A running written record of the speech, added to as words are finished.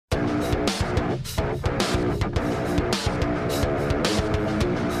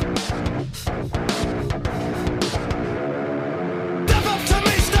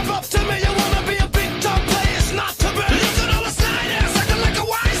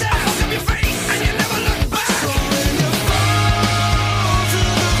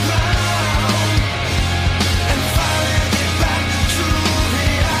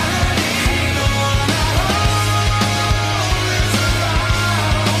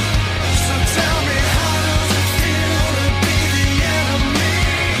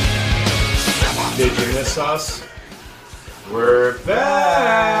Did you miss us? We're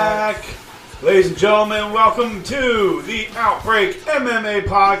back! Ladies and gentlemen, welcome to the Outbreak MMA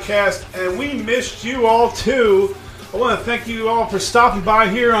podcast, and we missed you all too. I want to thank you all for stopping by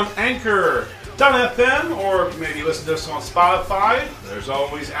here on Anchor.fm, or maybe listen to us on Spotify. There's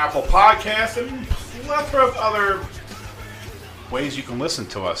always Apple Podcasts and a plethora of other ways you can listen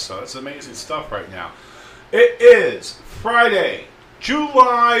to us, so it's amazing stuff right now. It is Friday,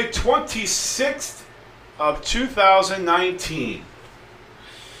 July 26th of 2019.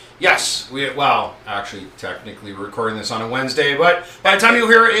 Yes, actually, technically we're recording this on a Wednesday, but by the time you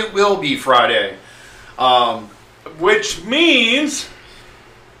hear it, it will be Friday. Which means...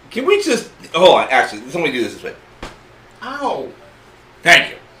 Can we just... Hold on, actually, let me do this way. Ow. Thank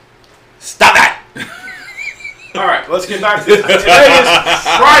you. Stop that! Alright, let's get back to this. Today is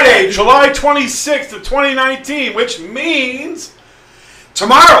Friday, July 26th of 2019, which means...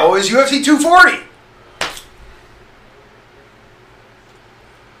 Tomorrow is UFC 240.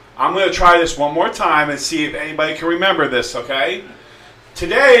 I'm going to try this one more time and see if anybody can remember this, okay?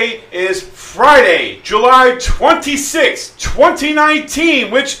 Today is Friday, July 26th,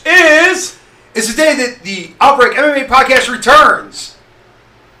 2019, which is... It's the day that the Outbreak MMA podcast returns.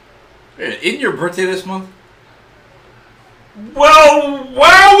 Isn't your birthday this month? Well,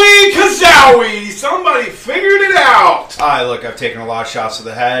 wowie kazowie! Somebody figured it out! Look, I've taken a lot of shots to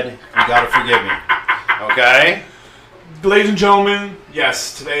the head. You gotta forgive me. Okay? Ladies and gentlemen,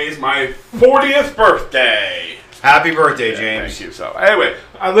 yes, today is my 40th birthday. Happy birthday, Yeah, James. thank you. So, anyway,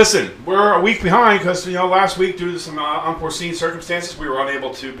 listen, we're a week behind because, last week, due to some unforeseen circumstances, we were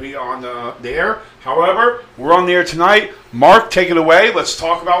unable to be on the air. However, we're on the air tonight. Marc, take it away. Let's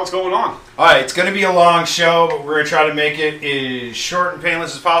talk about what's going on. All right, it's going to be a long show, but we're going to try to make it as short and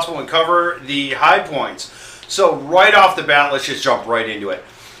painless as possible and cover the high points. So, right off the bat, let's just jump right into it.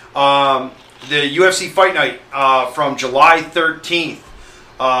 The UFC Fight Night from July 13th.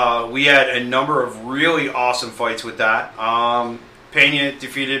 We had a number of really awesome fights with that. Pena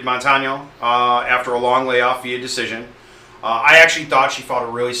defeated Montano after a long layoff via decision. I actually thought she fought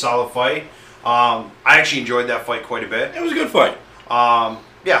a really solid fight. I actually enjoyed that fight quite a bit. It was a good fight.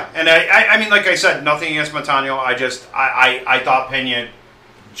 Yeah, and I mean, like I said, nothing against Montano. I thought Pena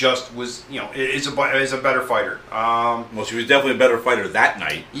just was, is a better fighter. Well, she was definitely a better fighter that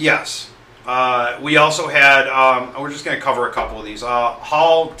night. Yes. We also had, we're just going to cover a couple of these.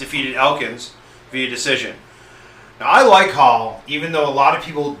 Hall defeated Elkins via decision. Now, I like Hall, even though a lot of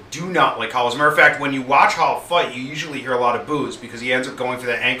people do not like Hall. As a matter of fact, when you watch Hall fight, you usually hear a lot of boos because he ends up going for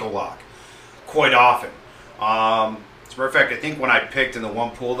that ankle lock quite often. As a matter of fact, I think when I picked in the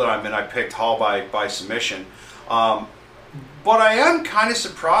one pool that I'm in, I picked Hall by submission. But I am kind of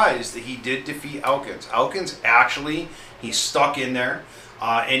surprised that he did defeat Elkins. Elkins actually, he stuck in there.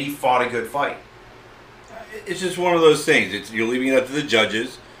 And he fought a good fight. It's just one of those things. You're leaving it up to the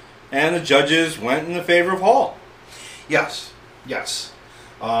judges, and the judges went in the favor of Hall. Yes. It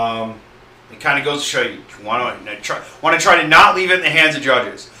kind of goes to show you want to try to not leave it in the hands of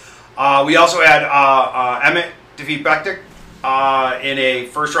judges. We also had Emmett defeat Bektic in a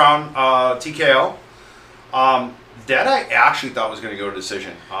first round TKO. That I actually thought was going to go to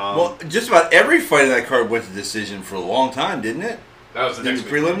decision. Well, just about every fight in that card went to decision for a long time, didn't it? That was the next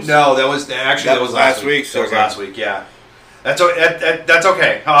prelims? No, that was last week. That was last week. Yeah, that's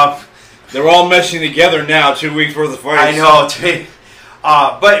okay. They're all meshing together now. 2 weeks worth of fights. I know.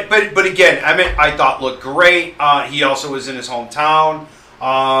 But again, I thought looked great. He also was in his hometown.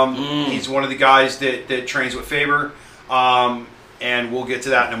 He's one of the guys that trains with Faber, and we'll get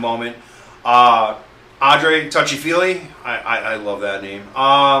to that in a moment. Andre Touchy-Feely, I love that name.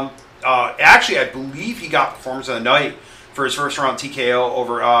 Actually, I believe he got performance of the night for his first round TKO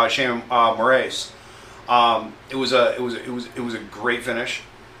over Shane Moraes. It was a great finish.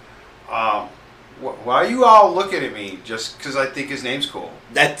 Why are you all looking at me? Just because I think his name's cool?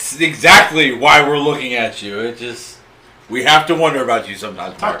 That's exactly why we're looking at you. We have to wonder about you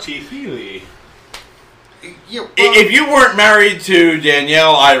sometimes, Marc. Touchy-feely. If you weren't married to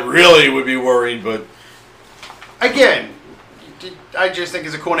Danielle, I really would be worried, but... Again, I just think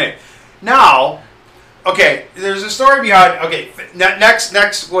it's a cool name. Now, okay, there's a story behind. Okay, next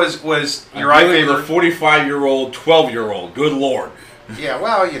was Uriah Faber. The 45-year-old, 12-year-old. Good Lord. Yeah,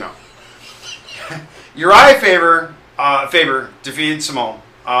 well, Uriah Faber defeated Simone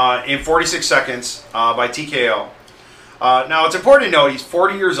in 46 seconds by TKO. Now, it's important to note he's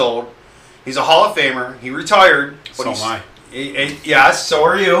 40 years old. He's a Hall of Famer. He retired. So am I. Yes, so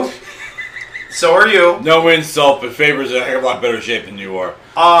are you. So are you. No insult, but Faber's in a heck of a lot better shape than you are.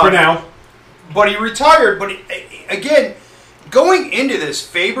 For now. But he retired. But again, going into this,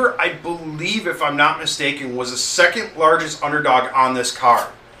 Faber, I believe, if I'm not mistaken, was the second largest underdog on this card.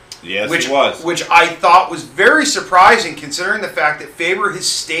 Yes, it was. Which I thought was very surprising, considering the fact that Faber has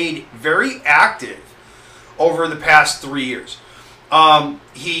stayed very active over the past 3 years.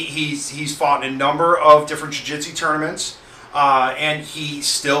 He's fought in a number of different jiu-jitsu tournaments, and he's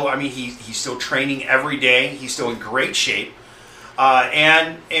still training every day. He's still in great shape.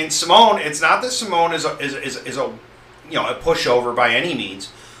 And Simone, it's not that Simone is a pushover by any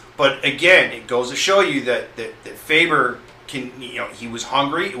means, but again, it goes to show you that Faber can, he was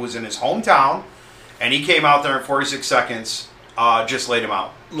hungry. It was in his hometown, and he came out there in 46 seconds, just laid him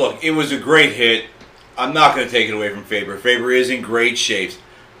out. Look, it was a great hit. I'm not going to take it away from Faber. Faber is in great shape.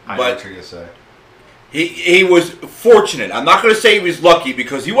 I know what you're going to say. He was fortunate. I'm not going to say he was lucky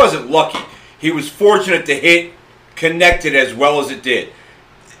because he wasn't lucky. He was fortunate to hit connected as well as it did.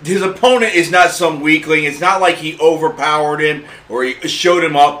 His opponent is not some weakling. It's not like he overpowered him or he showed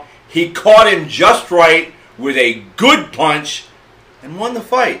him up. He caught him just right with a good punch and won the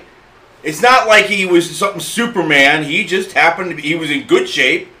fight. It's not like he was something Superman. He just happened to be, he was in good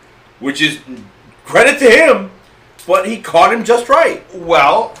shape, which is credit to him, but he caught him just right.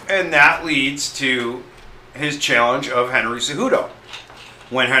 Well, and that leads to his challenge of Henry Cejudo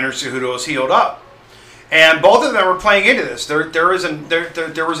when Henry Cejudo is healed up. And both of them were playing into this. There was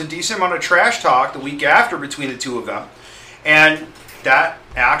a decent amount of trash talk the week after between the two of them. And that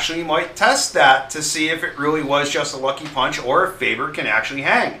actually might test that to see if it really was just a lucky punch or if Faber can actually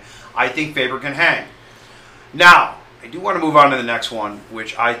hang. I think Faber can hang. Now, I do want to move on to the next one,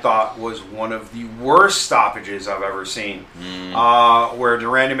 which I thought was one of the worst stoppages I've ever seen, where de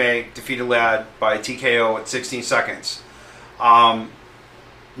Randamie defeated Ladd by TKO at 16 seconds.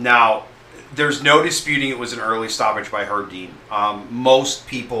 Now, there's no disputing it was an early stoppage by Herb Dean. Most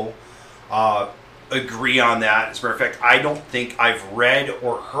people agree on that. As a matter of fact, I don't think I've read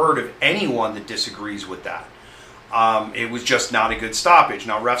or heard of anyone that disagrees with that. It was just not a good stoppage.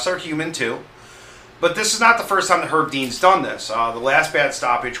 Now, refs are human too. But this is not the first time that Herb Dean's done this. The last bad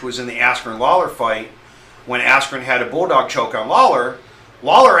stoppage was in the Askren-Lawler fight when Askren had a bulldog choke on Lawler.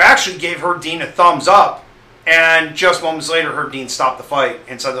 Lawler actually gave Herb Dean a thumbs up, and just moments later, Herb Dean stopped the fight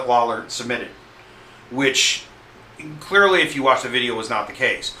and said that Lawler submitted, which clearly, if you watch the video, was not the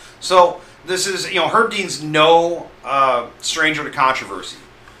case. So this is, Herb Dean's no stranger to controversy.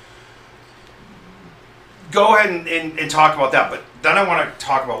 Go ahead and talk about that, but then I want to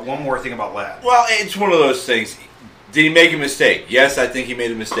talk about one more thing about Ladd. Well, it's one of those things. Did he make a mistake? Yes, I think he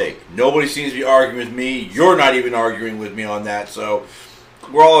made a mistake. Nobody seems to be arguing with me. You're not even arguing with me on that, so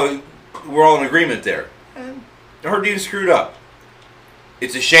we're all in agreement there. And Herb Dean screwed up.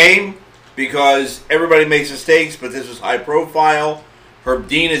 It's a shame because everybody makes mistakes, but this was high profile. Herb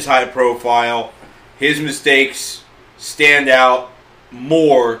Dean is high profile. His mistakes stand out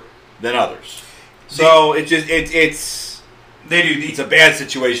more than others. So it's a bad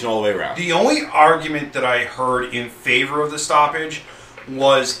situation all the way around. The only argument that I heard in favor of the stoppage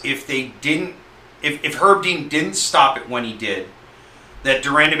was if Herb Dean didn't stop it when he did, that de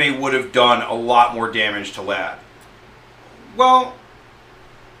Randamie would have done a lot more damage to Ladd. Well,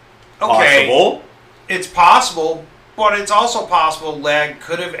 okay. Possible. It's possible, but it's also possible Ladd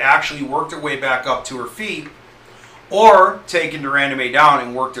could have actually worked her way back up to her feet or taken de Randamie down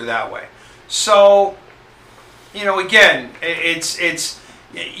and worked her that way. So, again,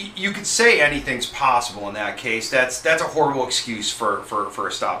 you could say anything's possible in that case. That's a horrible excuse for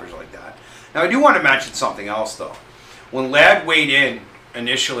a stoppage like that. Now, I do want to mention something else, though. When Ladd weighed in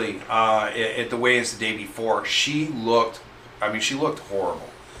initially at the weigh-ins the day before, she looked horrible.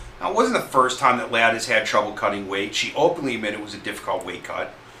 Now, it wasn't the first time that Ladd has had trouble cutting weight. She openly admitted it was a difficult weight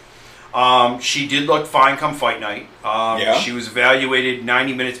cut. She did look fine come fight night. She was evaluated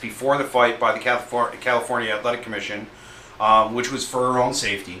 90 minutes before the fight by the California Athletic Commission, which was for her own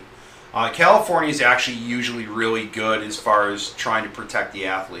safety. California is actually usually really good as far as trying to protect the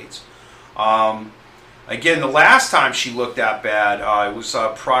athletes. Again, the last time she looked that bad, it was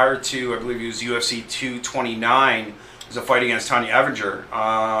prior to, I believe it was UFC 229. It was a fight against Tanya Evinger.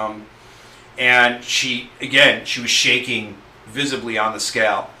 And she was shaking visibly on the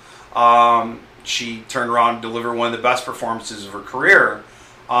scale. She turned around and delivered one of the best performances of her career,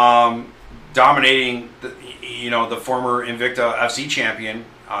 dominating the former Invicta FC champion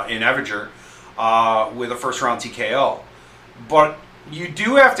in Evinger with a first-round TKO. But you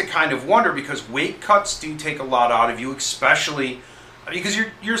do have to kind of wonder, because weight cuts do take a lot out of you, especially because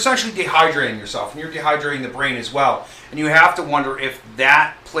you're essentially dehydrating yourself, and you're dehydrating the brain as well. And you have to wonder if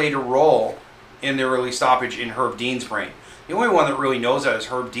that played a role in the early stoppage in Herb Dean's brain. The only one that really knows that is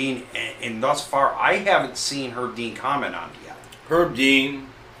Herb Dean, and thus far, I haven't seen Herb Dean comment on it yet. Herb Dean,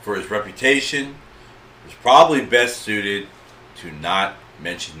 for his reputation, is probably best suited to not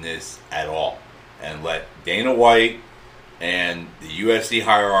mention this at all and let Dana White and the UFC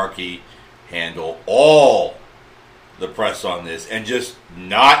hierarchy handle all the press on this and just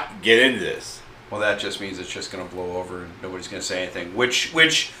not get into this. Well, that just means it's just going to blow over and nobody's going to say anything, which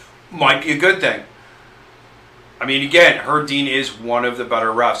might be a good thing. I mean, again, Herb Dean is one of the better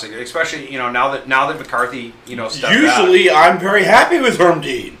refs, especially now that McCarthy stepped Usually, back. I'm very happy with Herb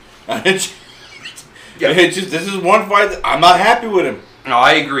Dean. This is one fight that I'm not happy with him. No,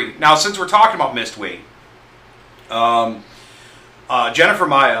 I agree. Now, since we're talking about missed weight, Jennifer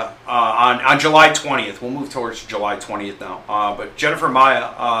Maia on July 20th. We'll move towards July 20th now. But Jennifer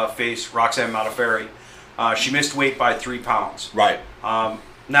Maia faced Roxanne Modafferi. She missed weight by 3 pounds. Right.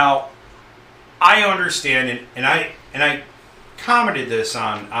 Now, I understand, and I commented this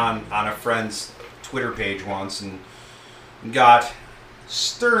on a friend's Twitter page once, and got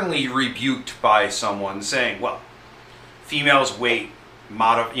sternly rebuked by someone saying, "Well, females' weight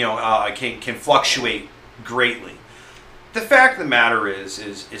can fluctuate greatly." The fact of the matter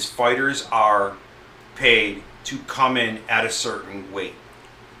is fighters are paid to come in at a certain weight,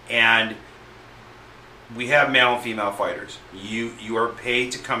 and we have male and female fighters. You are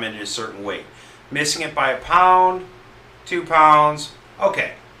paid to come in at a certain weight. Missing it by a pound, 2 pounds,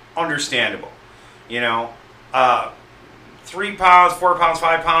 okay, understandable. 3 pounds, 4 pounds,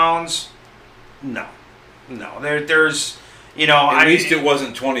 5 pounds, no. There's At least it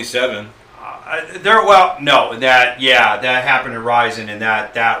wasn't 27. That happened in Ryzen, and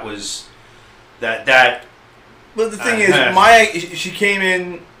that was that. But the thing is, Maya, she came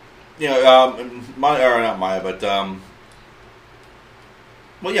in, Maya. Maya.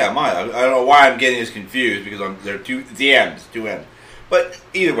 I don't know why I'm getting this confused, because they're two M's. But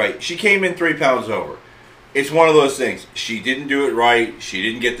either way, she came in 3 pounds over. It's one of those things. She didn't do it right. She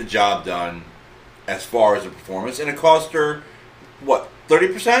didn't get the job done as far as the performance, and it cost her,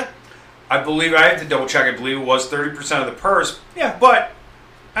 30%? I believe, I have to double check, I believe it was 30% of the purse. Yeah. But,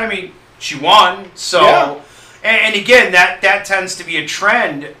 I mean, she won, so... Yeah. And again, that tends to be a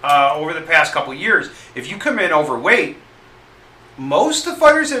trend over the past couple of years. If you come in overweight, most of the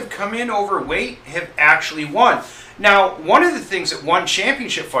fighters that have come in overweight have actually won. Now, one of the things that One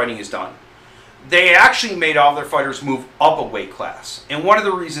Championship Fighting has done, they actually made all their fighters move up a weight class. And one of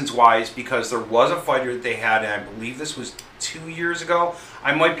the reasons why is because there was a fighter that they had, and I believe this was 2 years ago.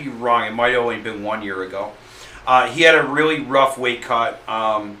 I might be wrong. It might have only been 1 year ago. He had a really rough weight cut.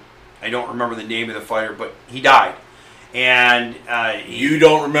 I don't remember the name of the fighter, but he died. And you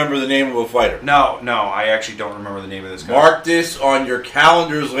don't remember the name of a fighter? No, I actually don't remember the name of this guy. Mark this on your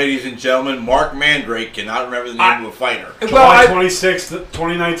calendars, ladies and gentlemen. Marc Mandrake cannot remember the name of a fighter. July 26th,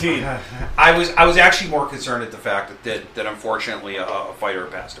 2019. I was actually more concerned at the fact that unfortunately a fighter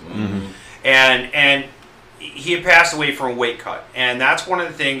passed away. Mm-hmm. And he had passed away from a weight cut. And that's one of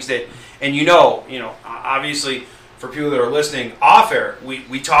the things that, and obviously for people that are listening, off air,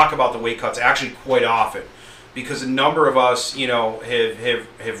 we talk about the weight cuts actually quite often. Because a number of us,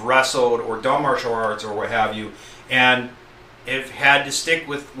 have wrestled or done martial arts or what have you, and have had to stick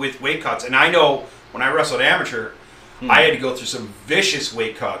with weight cuts. And I know when I wrestled amateur, I had to go through some vicious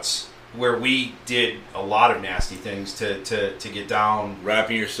weight cuts where we did a lot of nasty things to get down.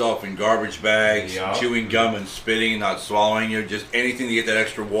 Wrapping yourself in garbage bags, chewing gum and spitting, not swallowing you, just anything to get that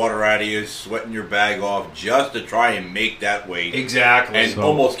extra water out of you, sweating your bag off just to try and make that weight. Exactly. And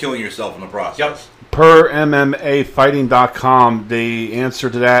almost killing yourself in the process. Yep. Per MMAfighting.com, the answer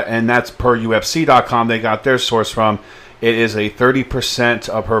to that, and that's per UFC.com, they got their source from, it is a 30%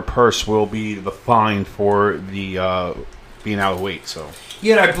 of her purse will be the fine for the being out of weight. So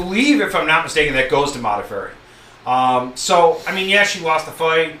yeah, and I believe, if I'm not mistaken, that goes to Modafferi. She lost the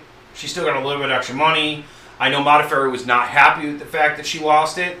fight. She still got a little bit of extra money. I know Modafferi was not happy with the fact that she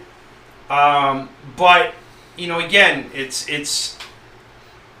lost it. But, again, it's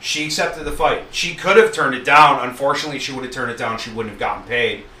she accepted the fight. She could have turned it down. Unfortunately, she would have turned it down. She wouldn't have gotten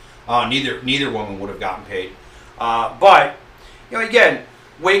paid. Neither woman would have gotten paid. But, again,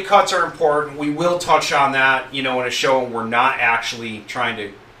 weight cuts are important. We will touch on that, in a show. We're not actually trying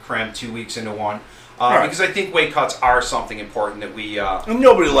to cram 2 weeks into one. Right. Because I think weight cuts are something important that we. And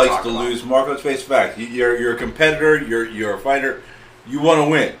nobody we'll likes talk to about. lose, Mark. Let's face fact. You're a competitor. You're a fighter. You want to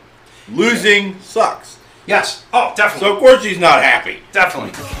win. Losing sucks. Yes. Oh, definitely. So of course he's not happy.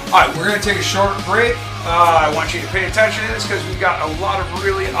 Definitely. All right, we're going to take a short break. I want you to pay attention to this because we've got a lot of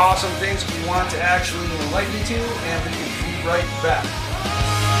really awesome things we want to actually enlighten you to, and we will be right back.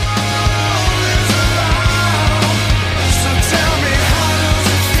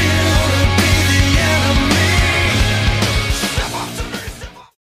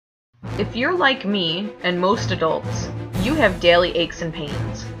 If you're like me, and most adults, you have daily aches and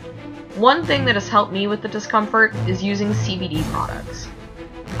pains. One thing that has helped me with the discomfort is using CBD products.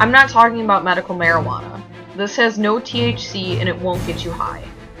 I'm not talking about medical marijuana. This has no THC and it won't get you high.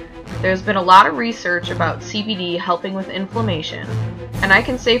 There's been a lot of research about CBD helping with inflammation, and I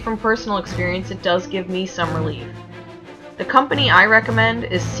can say from personal experience it does give me some relief. The company I recommend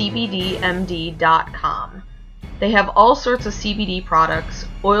is CBDMD.com. They have all sorts of CBD products,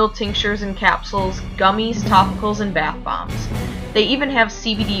 oil tinctures and capsules, gummies, topicals, and bath bombs. They even have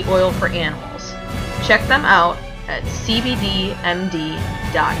CBD oil for animals. Check them out at CBDMD.com.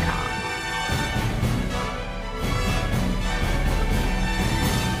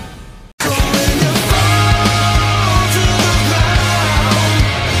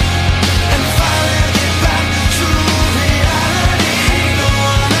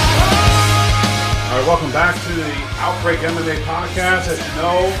 Welcome back to the Outbreak MMA podcast. As you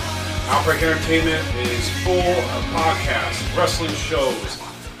know, Outbreak Entertainment is full of podcasts, wrestling shows,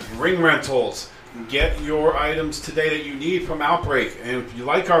 ring rentals. Get your items today that you need from Outbreak. And if you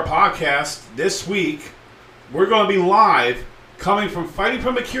like our podcast, this week, we're going to be live coming from Fighting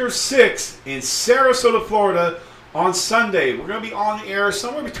from a Cure 6 in Sarasota, Florida on Sunday. We're going to be on the air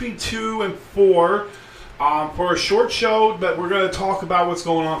somewhere between 2 and 4 for a short show, but we're going to talk about what's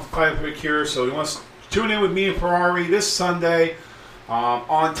going on for Fighting from a Cure. So you want to tune in with me and Ferrari this Sunday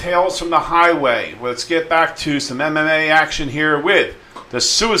on Tales from the Highway. Let's get back to some MMA action here with the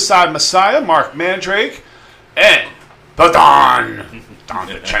Suicide Messiah, Marc Mandrake, and the Don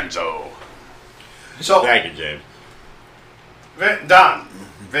Vincenzo. So, Thank you, James.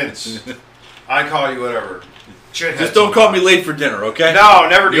 Vince, I call you whatever. Just don't call me late for dinner, okay? No,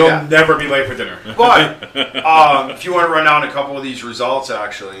 never do You'll that. never be late for dinner. But if you want to run down a couple of these results,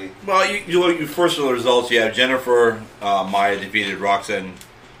 actually. Well, you look first of the results. You have Jennifer Maya defeated Roxanne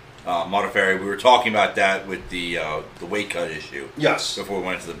Modafferi. We were talking about that with the weight cut issue. Yes. Before we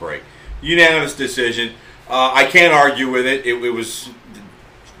went to the break, unanimous decision. I can't argue with it. It was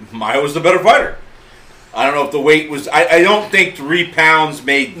Maya was the better fighter. I don't know if the weight was. I don't think 3 pounds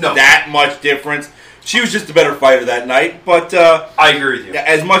made that much difference. She was just a better fighter that night, but I agree with you.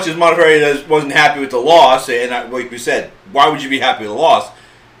 As much as Modafferi wasn't happy with the loss, and like we said, why would you be happy with the loss?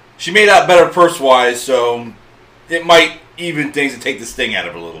 She made out better purse-wise, so it might even things to take the sting out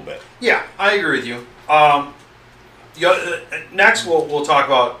of it a little bit. Yeah, I agree with you. Next, we'll talk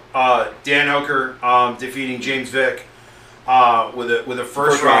about Dan Hooker defeating James Vick with a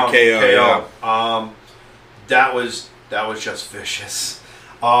first round KO. Yeah. That was just vicious.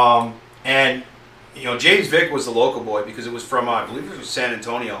 And James Vick was the local boy because it was from I believe it was San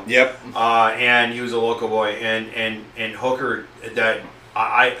Antonio. Yep. And he was a local boy, and Hooker. That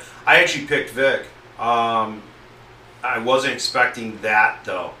I actually picked Vick. I wasn't expecting that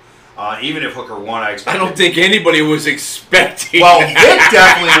though. Even if Hooker won, I expected. I don't think anybody was expecting. Well, Vick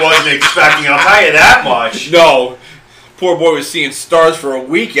definitely wasn't expecting. I'll tell you that much. No. Poor boy was seeing stars for a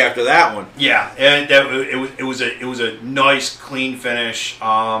week after that one. Yeah, and it was a nice clean finish.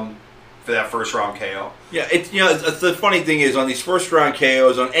 For that first round KO. Yeah, it's the funny thing is on these first round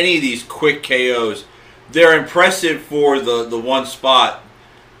KOs, on any of these quick KOs, they're impressive for the one spot.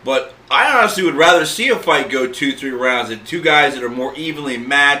 But I honestly would rather see a fight go 2-3 rounds than two guys that are more evenly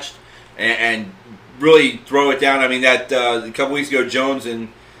matched and really throw it down. I mean that a couple weeks ago, Jones and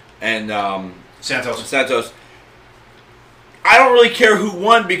Santos. I don't really care who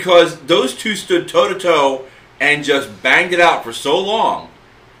won because those two stood toe to toe and just banged it out for so long.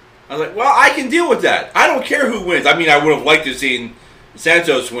 I was like, well, I can deal with that. I don't care who wins. I mean, I would have liked to have seen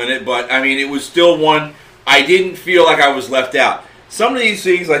Santos win it, but, I mean, it was still one. I didn't feel like I was left out. Some of these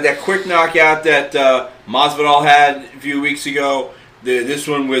things, like that quick knockout that Masvidal had a few weeks ago, this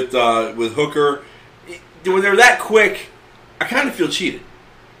one with Hooker, when they're that quick, I kind of feel cheated.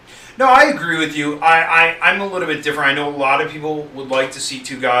 No, I agree with you. I'm a little bit different. I know a lot of people would like to see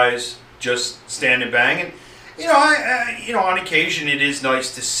two guys just stand and bang, and on occasion it is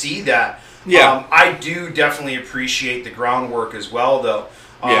nice to see that. Yeah. I do definitely appreciate the groundwork as well, though.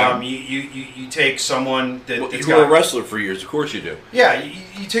 Yeah. You take someone that You were a wrestler for years, of course you do. Yeah,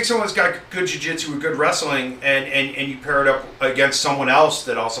 you take someone that's got good jiu-jitsu or good wrestling, and you pair it up against someone else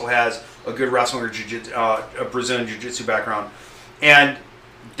that also has a good wrestling or a Brazilian jiu-jitsu background, and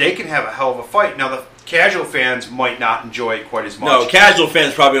they can have a hell of a fight. Now, the casual fans might not enjoy it quite as much. No, casual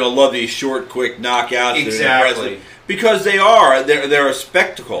fans probably don't love these short, quick knockouts. Exactly. Because they're a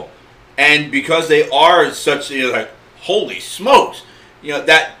spectacle. And because they are such, like, holy smokes,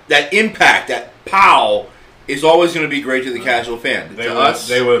 that impact, that pow, is always going to be great to the casual fan. They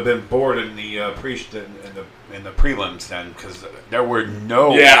would have been bored in the in the prelims then, because there were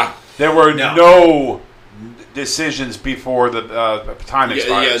no decisions before the time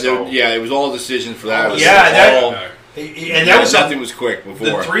expired. It was all decisions for that. Nothing was quick before.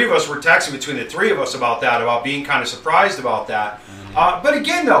 The three of us were texting between the three of us about being kind of surprised about that. Mm-hmm. But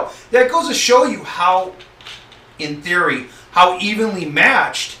again, though, that goes to show you how, in theory, how evenly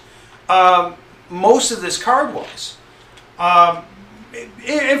matched most of this card was.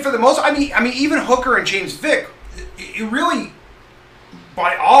 And for the most, I mean, even Hooker and James Vick, it really,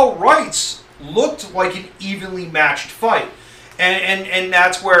 by all rights, looked like an evenly matched fight. And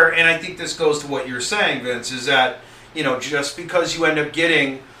that's where, and I think this goes to what you're saying, Vince, is that, just because you end up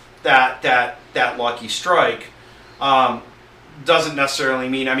getting that lucky strike, doesn't necessarily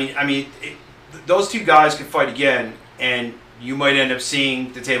mean, those two guys could fight again, and you might end up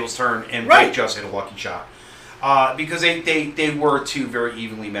seeing the tables turn and Vick just hit a lucky shot. Because they were two very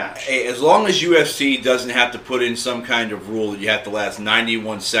evenly matched. Hey, as long as UFC doesn't have to put in some kind of rule that you have to last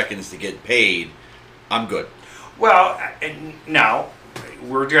 91 seconds to get paid, I'm good. Well, now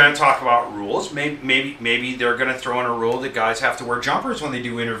we're going to talk about rules. Maybe they're going to throw in a rule that guys have to wear jumpers when they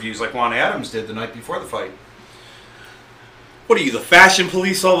do interviews, like Juan Adams did the night before the fight. What are you, the fashion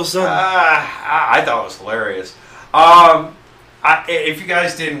police all of a sudden? I thought it was hilarious. If you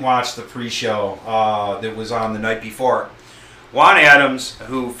guys didn't watch the pre-show that was on the night before, Juan Adams,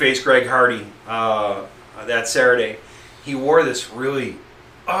 who faced Greg Hardy that Saturday, he wore this really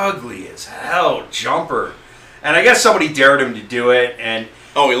ugly as hell jumper. And I guess somebody dared him to do it. And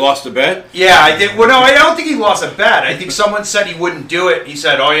he lost a bet? Yeah, I did. Well, no, I don't think he lost a bet. I think someone said he wouldn't do it. He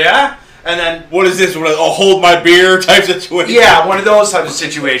said, "Oh, yeah?" And then... What is this? Hold my beer type situation? Yeah, one of those types of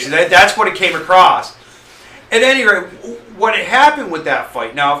situations. That's what it came across. At any rate, what had happened with that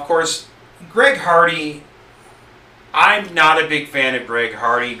fight... Now, of course, Greg Hardy... I'm not a big fan of Greg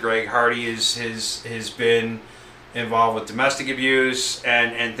Hardy. Greg Hardy has been involved with domestic abuse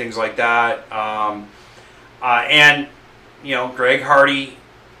and things like that. And, Greg Hardy's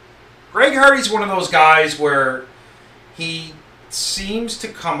one of those guys where he seems to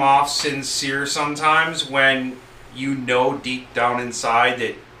come off sincere sometimes when deep down inside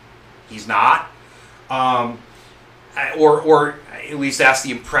that he's not. Or at least that's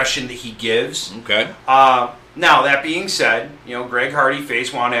the impression that he gives. Okay. Now, that being said, Greg Hardy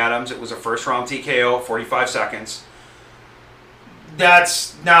faced Juan Adams. It was a first-round TKO, 45 seconds.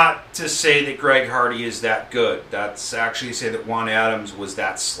 That's not to say that Greg Hardy is that good. That's actually to say that Juan Adams was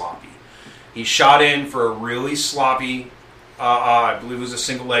that sloppy. He shot in for a really sloppy, I believe it was a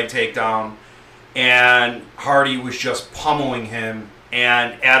single leg takedown, and Hardy was just pummeling him,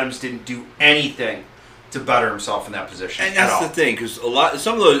 and Adams didn't do anything to better himself in that position. And that's the thing, because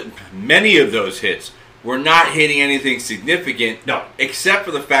many of those hits were not hitting anything significant, no, except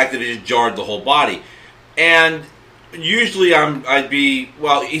for the fact that it just jarred the whole body. And usually I'd be,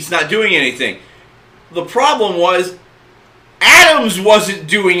 he's not doing anything. The problem was Adams wasn't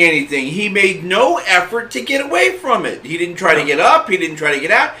doing anything. He made no effort to get away from it. He didn't try to get up. He didn't try to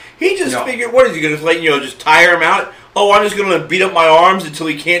get out. He just figured, what is he going to just tire him out? Oh, I'm just going to beat up my arms until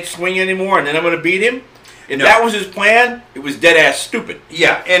he can't swing anymore, and then I'm going to beat him? If that was his plan, it was dead-ass stupid.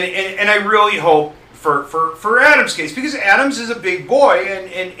 Yeah, and I really hope for Adams' case, because Adams is a big boy,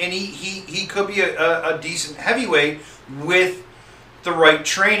 and he could be a decent heavyweight with the right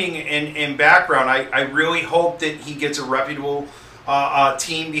training and background. I really hope that he gets a reputable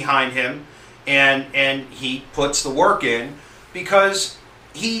team behind him, and he puts the work in, because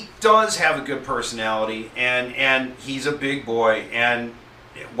he does have a good personality, and he's a big boy, and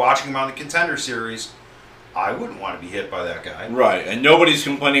watching him on the Contender Series, I wouldn't want to be hit by that guy. Right, and nobody's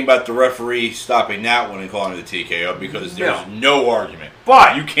complaining about the referee stopping that one and calling it a TKO, because there's no argument.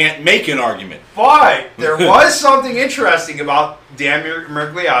 But you can't make an argument. But there was something interesting about Dan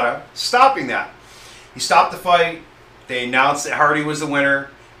Miragliotta stopping that. He stopped the fight. They announced that Hardy was the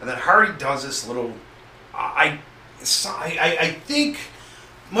winner, and then Hardy does this little... I think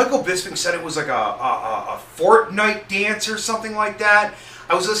Michael Bisping said it was like a Fortnite dance or something like that.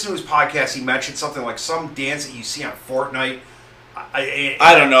 I was listening to his podcast. He mentioned something like some dance that you see on Fortnite.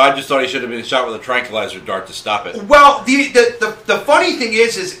 I don't know. I just thought he should have been shot with a tranquilizer dart to stop it. Well, the funny thing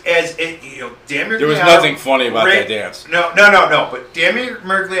is as Dan Miragliotta, There was nothing funny about that dance. No. But Dan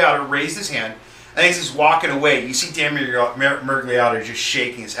Miragliotta raised his hand, and as he's walking away, you see Dan Miragliotta just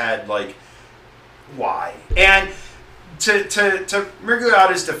shaking his head like, why? And to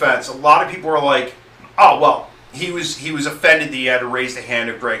Miragliotta's defense, a lot of people were like, oh well. He was offended that he had to raise the hand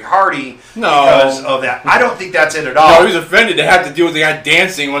of Greg Hardy because of that. I don't think that's it at all. No, he was offended to have to deal with the guy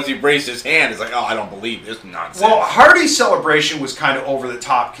dancing once he raised his hand. It's like, oh, I don't believe this nonsense. Well, Hardy's celebration was kind of over the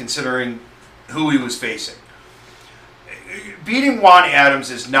top considering who he was facing. Beating Juan Adams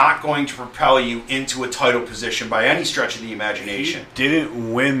is not going to propel you into a title position by any stretch of the imagination. He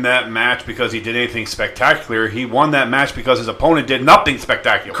didn't win that match because he did anything spectacular. He won that match because his opponent did nothing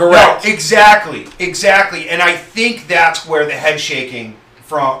spectacular. Correct. No, exactly. And I think that's where the head shaking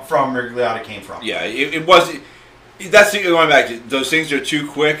from Miragliotta came from. Yeah, it was. That's going back to those things are too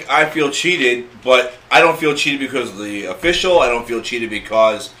quick. I feel cheated, but I don't feel cheated because of the official. I don't feel cheated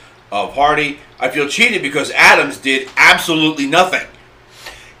because of Hardy. I feel cheated because Adams did absolutely nothing.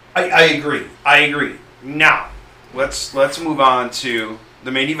 I agree. Now, let's move on to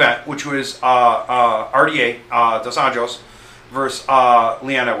the main event, which was RDA Dos Anjos versus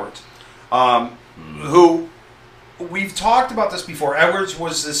Leon Edwards, who we've talked about this before. Edwards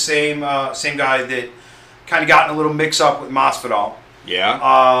was the same guy that kind of got in a little mix-up with Masvidal.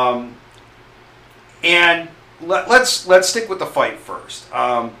 Yeah. And let's stick with the fight first.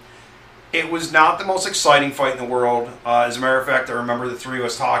 It was not the most exciting fight in the world. As a matter of fact, I remember the three of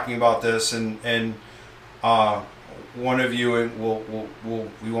us talking about this, and one of you, and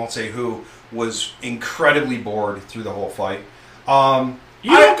we won't say who, was incredibly bored through the whole fight.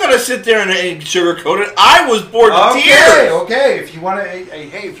 You don't gotta sit there and sugarcoat it. I was bored to tears. Okay. If you want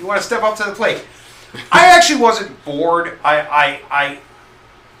to step up to the plate, I actually wasn't bored.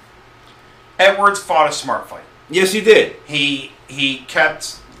 Edwards fought a smart fight. Yes, he did. He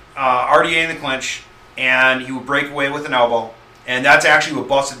kept RDA in the clinch, and he would break away with an elbow, and that's actually what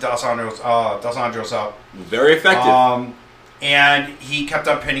busted Dos Anjos up. Very effective. And he kept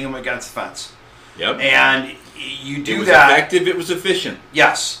on pinning him against the fence. Yep. And you do that. It was effective. It was efficient.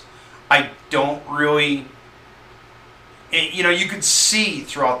 Yes. I don't really. You could see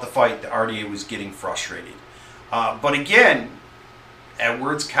throughout the fight that RDA was getting frustrated. But again,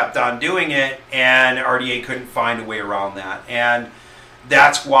 Edwards kept on doing it, and RDA couldn't find a way around that. And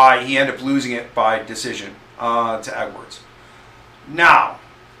that's why he ended up losing it by decision to Edwards. Now,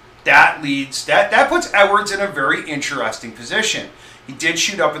 that puts Edwards in a very interesting position. He did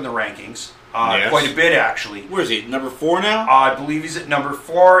shoot up in the rankings, quite a bit actually. Where is he? Number 4 now? I believe he's at number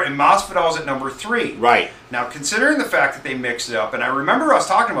 4, and Masvidal's at number 3. Right. Now, considering the fact that they mixed it up, and I remember us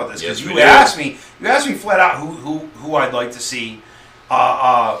talking about this because you asked me flat out who I'd like to see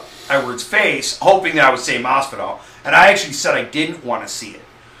Edwards face, hoping that I would say Masvidal. And I actually said I didn't want to see it.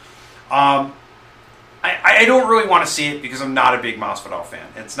 I don't really want to see it because I'm not a big Masvidal fan.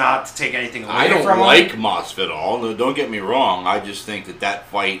 It's not to take anything away from him. I don't like Masvidal. No, don't get me wrong. I just think that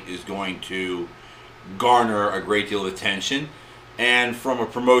fight is going to garner a great deal of attention. And from a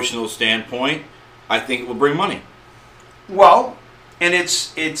promotional standpoint, I think it will bring money. Well, and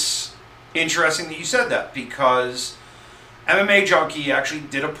it's interesting that you said that because MMA Junkie actually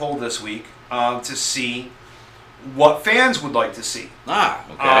did a poll this week to see what fans would like to see.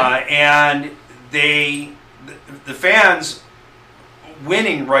 Okay. And the fans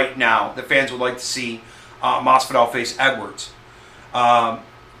winning right now, the fans would like to see Masvidal face Edwards.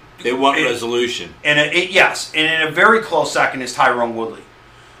 They want resolution. Yes, and in a very close second is Tyrone Woodley.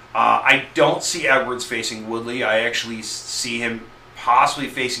 I don't see Edwards facing Woodley. I actually see him possibly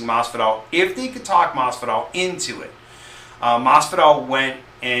facing Masvidal if they could talk Masvidal into it. Masvidal went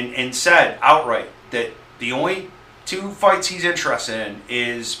and said outright that the only 2 fights he's interested in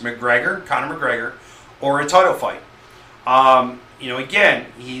is Conor McGregor, or a title fight. Again,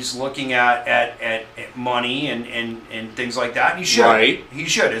 he's looking at money and things like that. And he should. Right. He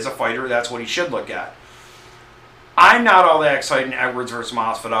should. As a fighter, that's what he should look at. I'm not all that excited in Edwards versus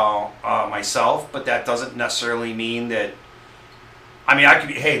Masvidal myself, but that doesn't necessarily mean that. I mean, I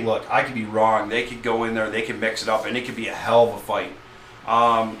could be wrong. They could go in there, they could mix it up, and it could be a hell of a fight.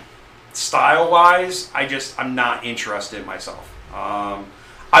 Style-wise, I'm not interested myself. I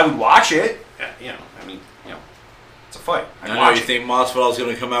would watch it. It's a fight. I know you think Masvidal's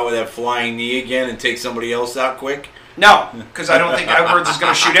going to come out with that flying knee again and take somebody else out quick? No, because I don't think Edwards is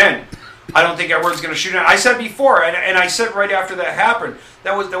going to shoot in. I said before, and I said right after that happened,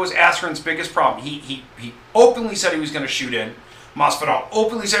 that was Askren's biggest problem. He openly said he was going to shoot in. Masvidal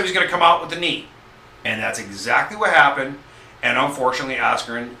openly said he was going to come out with the knee. And that's exactly what happened. And unfortunately,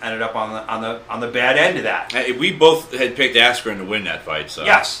 Askren ended up on the bad end of that. We both had picked Askren to win that fight. So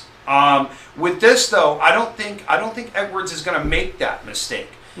yes. With this though, I don't think Edwards is going to make that mistake.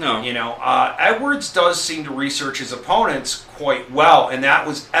 No. Edwards does seem to research his opponents quite well, and that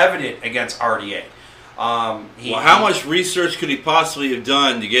was evident against RDA. How much research could he possibly have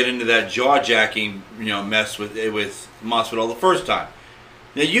done to get into that jaw-jacking, mess with Masvidal the first time?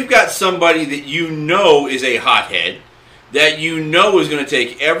 Now you've got somebody that is a hothead, that is going to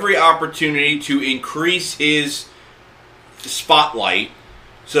take every opportunity to increase his spotlight,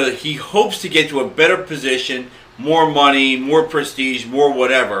 so that he hopes to get to a better position, more money, more prestige, more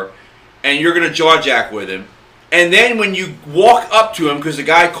whatever, and you're going to jaw-jack with him. And then when you walk up to him, because the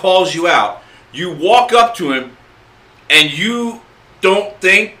guy calls you out, you walk up to him, and you don't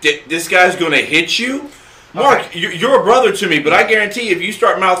think that this guy's going to hit you? Mark, okay. You're a brother to me, but I guarantee if you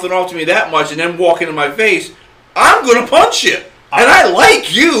start mouthing off to me that much and then walk into my face, I'm going to punch you. And I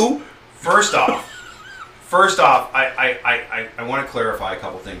like you. First off, I want to clarify a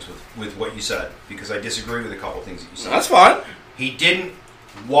couple things with what you said, because I disagree with a couple things that you said. That's fine. He didn't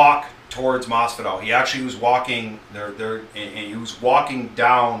walk towards Masvidal. He actually was walking and he was walking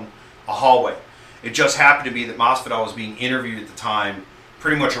down a hallway. It just happened to be that Masvidal was being interviewed at the time,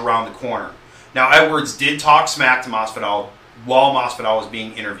 pretty much around the corner. Now, Edwards did talk smack to Masvidal while Masvidal was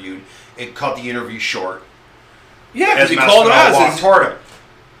being interviewed. It cut the interview short. Yeah, as he called him out. Walked toward him.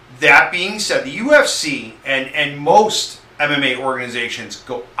 That being said, the UFC and most MMA organizations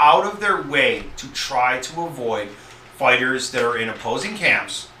go out of their way to try to avoid fighters that are in opposing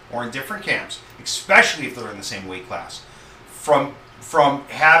camps or in different camps, especially if they're in the same weight class, from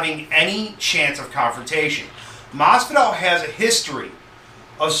having any chance of confrontation. Masvidal has a history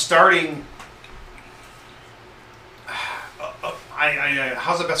of starting...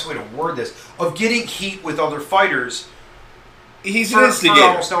 how's the best way to word this? Of getting heat with other fighters. He's an instigator. For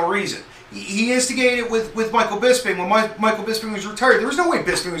almost no reason. He instigated with Michael Bisping when Michael Bisping was retired. There was no way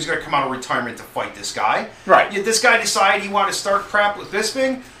Bisping was going to come out of retirement to fight this guy. Right. Yet this guy decided he wanted to start crap with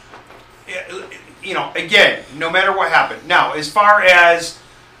Bisping. Again, no matter what happened. Now, as far as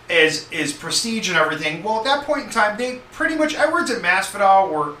prestige and everything, well, at that point in time, they pretty much, Edwards and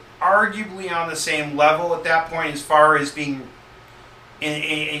Masvidal were arguably on the same level at that point as far as being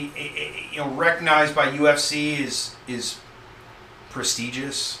recognized by UFC is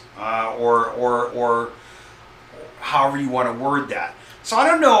prestigious, or however you want to word that. So I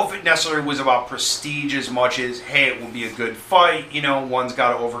don't know if it necessarily was about prestige as much as, hey, it will be a good fight. One's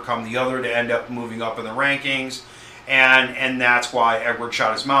got to overcome the other to end up moving up in the rankings. And that's why Edward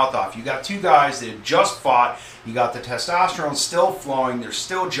shot his mouth off. You got two guys that had just fought. You got the testosterone still flowing. They're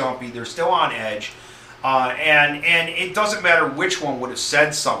still jumpy. They're still on edge. And it doesn't matter which one would have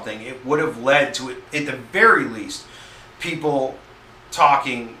said something. It would have led to, at the very least, people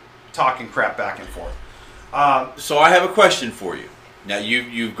talking crap back and forth. So I have a question for you. Now,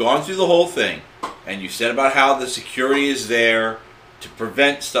 you've gone through the whole thing, and you said about how the security is there to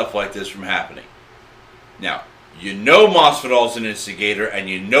prevent stuff like this from happening. Now, Masvidal's an instigator, and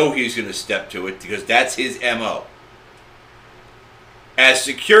he's going to step to it because that's his MO. As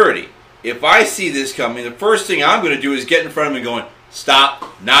security, if I see this coming, the first thing I'm going to do is get in front of him and going,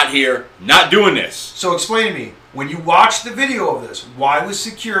 stop, not here, not doing this. So explain to me, when you watched the video of this, why was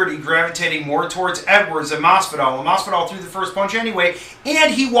security gravitating more towards Edwards than Masvidal? Well, Masvidal threw the first punch anyway,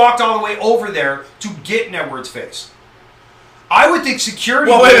 and he walked all the way over there to get in Edwards' face. I would think security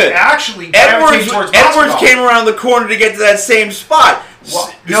would actually gravitate towards Masvidal. Edwards came around the corner to get to that same spot.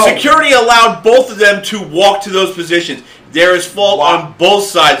 Well, no. Security allowed both of them to walk to those positions. There is fault on both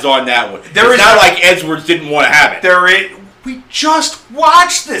sides on that one. It's not like Edwards didn't want to have it. We just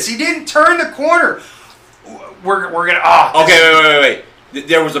watched this. He didn't turn the corner. We're gonna. Okay, wait.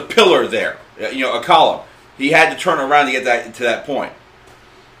 There was a pillar there. A column. He had to turn around to get to that point.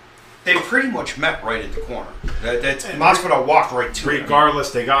 They pretty much met right at the corner. Masvidal walked right to it.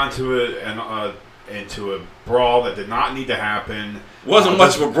 Regardless, they got into a brawl that did not need to happen. Wasn't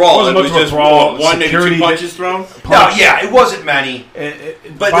much of a brawl. Wasn't much of a brawl. One, maybe two punches thrown. No, yeah, it wasn't many. But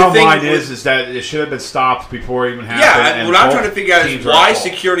the bottom line is that it should have been stopped before it even happened. Yeah, what I'm trying to figure out is why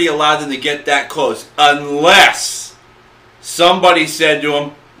security allowed them to get that close, unless somebody said to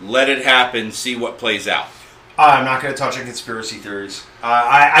them, "Let it happen, see what plays out." I'm not going to touch on conspiracy theories.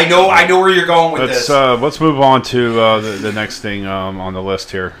 I know where you're going with this. Let's move on to the next thing on the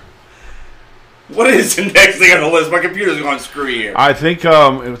list here. What is the next thing on the list? My computer's going screwy here. I think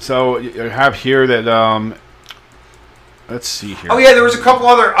so. You have here that. Let's see here. Oh yeah, there was a couple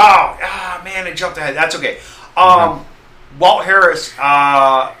other. Man, I jumped ahead. That's okay. Walt Harris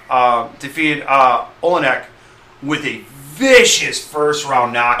defeated Olenek with a vicious first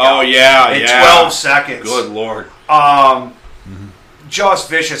round knockout. Oh, yeah, in yeah. 12 seconds. Good Lord. Just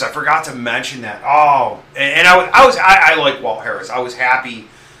vicious. I forgot to mention that. Oh, and I like Walt Harris. I was happy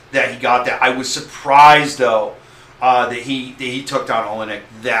that he got that. I was surprised though that he took down Olenek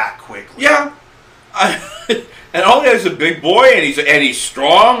that quickly. Yeah. And Olenek's a big boy, and he's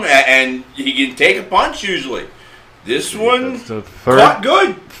strong, and he can take a punch usually. This one caught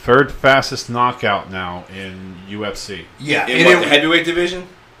good. Third fastest knockout now in UFC. Yeah. In what, the heavyweight division?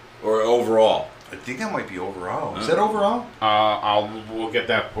 Or overall? I think that might be overall. Is that overall? We'll get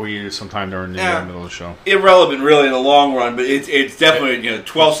that for you sometime during the middle of the show. Irrelevant, really, in the long run, but it's definitely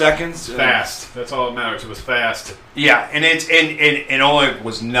 12 seconds. Fast. That's all that matters. It was fast. Yeah, and Olenek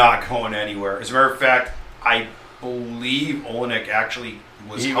was not going anywhere. As a matter of fact, I believe Olenek actually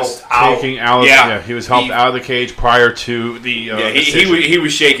was helped out. Taking out. Yeah, he was helped out of the cage prior to the. He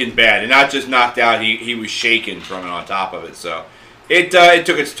was shaken bad, and not just knocked out. He was shaken from it on top of it. So it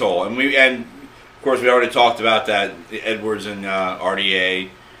took its toll, and of course we already talked about that Edwards and RDA.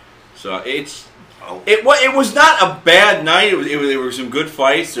 So it was not a bad night. There were some good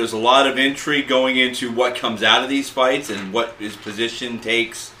fights. There's a lot of intrigue going into what comes out of these fights and what his position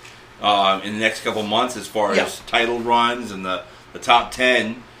takes in the next couple months as far as title runs and the top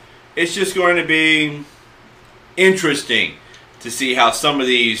 10. It's just going to be interesting to see how some of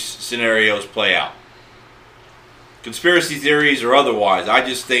these scenarios play out. Conspiracy theories or otherwise, I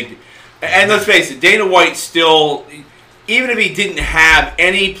just think, and let's face it, Dana White still, even if he didn't have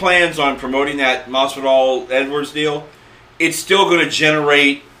any plans on promoting that Masvidal-Edwards deal, it's still going to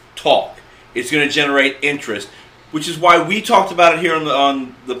generate talk. It's going to generate interest, which is why we talked about it here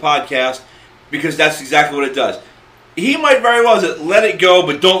on the podcast, because that's exactly what it does. He might very well let it go,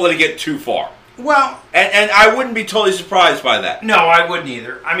 but don't let it get too far. Well, and I wouldn't be totally surprised by that. No, I wouldn't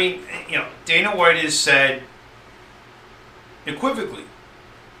either. I mean, Dana White has said equivocally,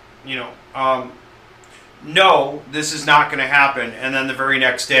 no, this is not going to happen, and then the very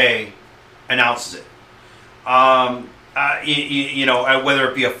next day announces it. Whether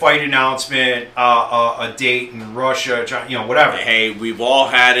it be a fight announcement, a date in Russia, whatever. Hey, we've all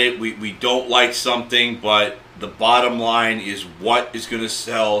had it. We don't like something, but the bottom line is what is going to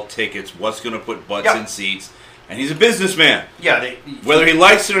sell tickets, what's going to put butts in seats. And he's a businessman. Yeah. Whether he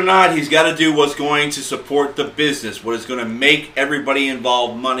likes it or not, he's got to do what's going to support the business, what is going to make everybody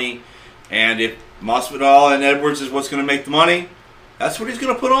involved money. And if Masvidal and Edwards is what's going to make the money, that's what he's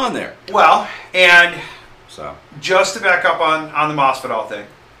going to put on there. Well, and just to back up on the Masvidal thing,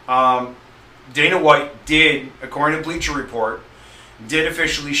 Dana White did, according to Bleacher Report, did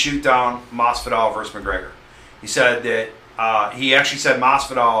officially shoot down Masvidal versus McGregor. He said that he actually said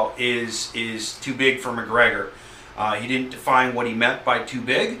Masvidal is too big for McGregor. He didn't define what he meant by too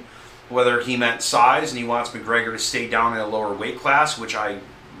big, whether he meant size, and he wants McGregor to stay down in a lower weight class, which I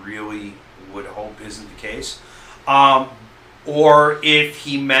really would hope isn't the case. Or if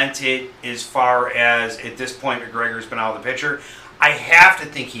he meant it as far as, at this point, McGregor's been out of the picture. I have to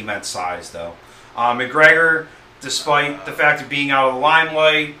think he meant size, though. McGregor, despite the fact of being out of the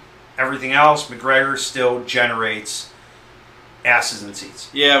limelight, everything else, McGregor still generates asses in seats.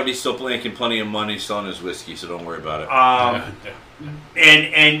 Yeah, but he's still making plenty of money selling his whiskey, so don't worry about it.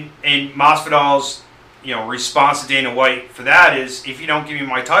 And Masvidal's response to Dana White for that is, if you don't give me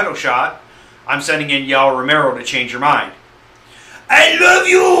my title shot, I'm sending in Yoel Romero to change your mind. I love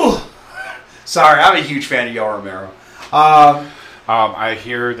you! Sorry, I'm a huge fan of Yoel Romero. I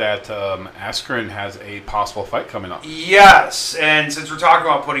hear that Askren has a possible fight coming up. Yes, and since we're talking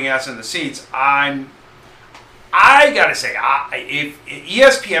about putting ass in the seats, I gotta say, if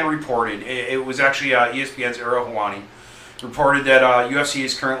ESPN reported, it was actually ESPN's Ariel Helwani, reported that UFC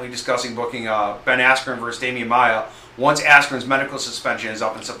is currently discussing booking Ben Askren versus Damian Maia once Askren's medical suspension is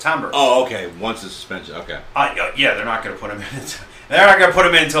up in September. Oh, okay. Once the suspension, okay. Yeah, they're not going to put him in. They're not going to put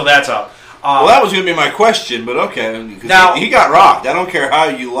him in until that's up. Well, that was going to be my question, but okay. Now he got rocked. I don't care how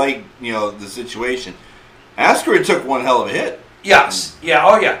you like, the situation. Askren took one hell of a hit. Yes. Yeah.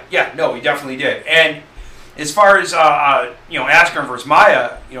 Oh, yeah. Yeah. No, he definitely did. And as far as Askren versus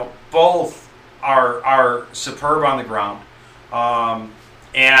Maia, both are superb on the ground.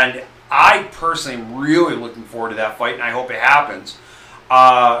 And I personally am really looking forward to that fight, and I hope it happens.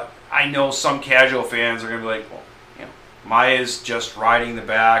 I know some casual fans are going to be like, well, Maia's just riding the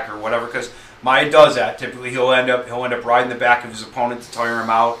back or whatever, because Maia does that. Typically, he'll end up riding the back of his opponent to tire him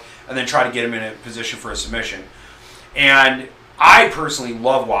out, and then try to get him in a position for a submission. And I personally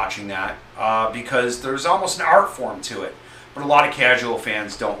love watching that because there's almost an art form to it. But a lot of casual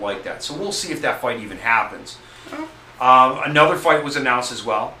fans don't like that. So we'll see if that fight even happens. Another fight was announced as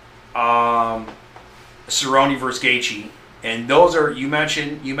well. Cerrone versus Gaethje. And those are, you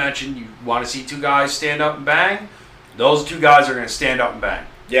mentioned you want to see two guys stand up and bang. Those two guys are going to stand up and bang.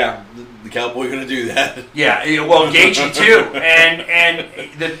 Yeah, the Cowboy going to do that. Yeah, well, Gaethje too. And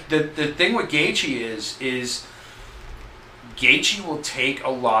the thing with Gaethje is Gaethje will take a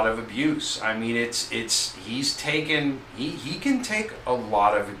lot of abuse. I mean, he can take a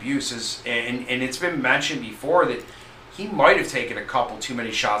lot of abuses, and it's been mentioned before that he might have taken a couple too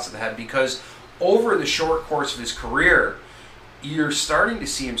many shots to the head, because over the short course of his career, you're starting to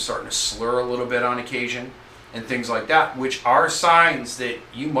see him starting to slur a little bit on occasion and things like that, which are signs that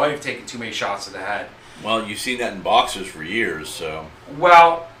you might have taken too many shots to the head. Well, you've seen that in boxers for years, so.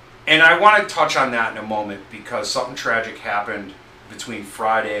 Well, and I want to touch on that in a moment, because something tragic happened between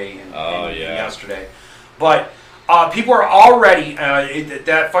Friday and yesterday. But people are already,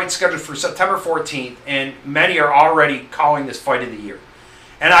 that fight's scheduled for September 14th, and many are already calling this fight of the year.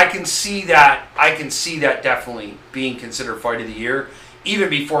 And I can see that definitely being considered fight of the year, even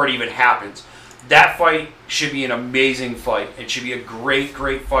before it even happens. That fight should be an amazing fight. It should be a great,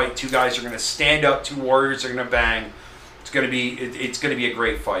 great fight. Two guys are going to stand up. Two warriors are going to bang. It's going to be a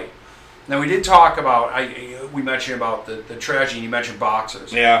great fight. Now, we did talk about, we mentioned about the tragedy. You mentioned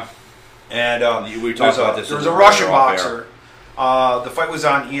boxers. Yeah. And we talked about this. There was a Russian boxer. The fight was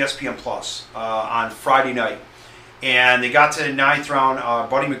on ESPN Plus on Friday night, and they got to the 9th round.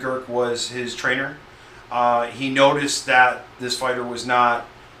 Buddy McGurk was his trainer. He noticed that this fighter wasn't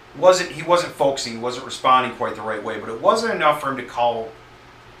focusing, he wasn't responding quite the right way, but it wasn't enough for him to call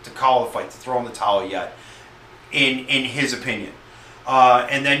the fight, to throw in the towel yet, in his opinion.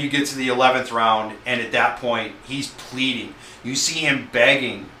 And then you get to the 11th round, and at that point, he's pleading. You see him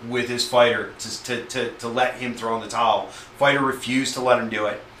begging with his fighter to let him throw in the towel. Fighter refused to let him do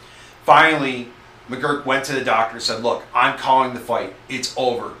it. Finally, McGurk went to the doctor and said, "Look, I'm calling the fight. It's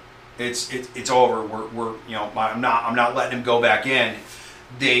over. It's over. I'm not letting him go back in."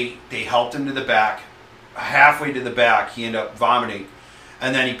 They helped him to the back. Halfway to the back, he ended up vomiting,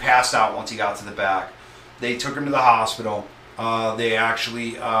 and then he passed out once he got to the back. They took him to the hospital. They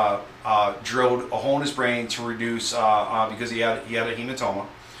actually drilled a hole in his brain to reduce, because he had a hematoma,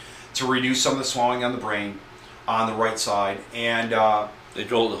 to reduce some of the swelling on the brain on the right side. And they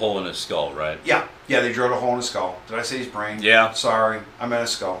drilled a hole in his skull, right? Yeah, they drilled a hole in his skull. Did I say his brain? Yeah. Sorry, I meant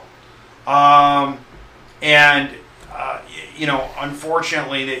his skull.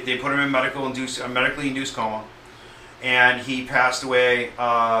 Unfortunately, they put him in medically induced coma, and he passed away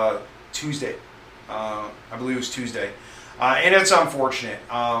Tuesday. I believe it was Tuesday, and it's unfortunate.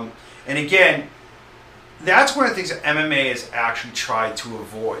 And again, that's one of the things that MMA has actually tried to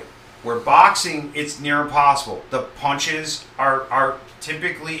avoid. Where boxing, it's near impossible. The punches are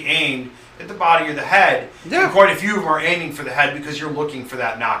typically aimed at the body or the head, and quite a few of them are aiming for the head because you're looking for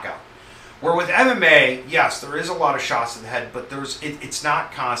that knockout. Where with MMA, yes, there is a lot of shots to the head, but it's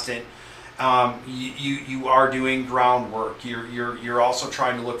not constant. You are doing groundwork. You're also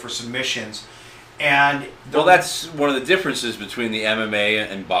trying to look for submissions, and that's one of the differences between the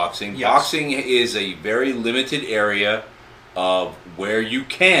MMA and boxing. Yes. Boxing is a very limited area of where you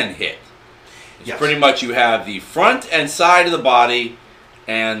can hit. It's pretty much you have the front and side of the body,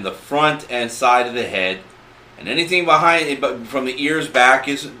 and the front and side of the head. And anything behind it, but from the ears back,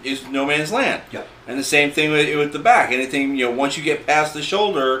 is no man's land. Yeah. And the same thing with the back. Anything, once you get past the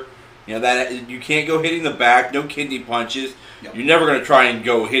shoulder, that you can't go hitting the back. No kidney punches. Yep. You're never going to try and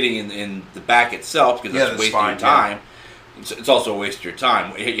go hitting in the back itself, because that's a waste of your time. Yeah. It's also a waste of your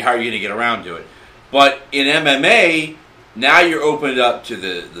time. How are you going to get around to it? But in MMA, now you're opened up to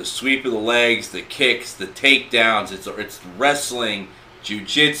the sweep of the legs, the kicks, the takedowns. It's wrestling,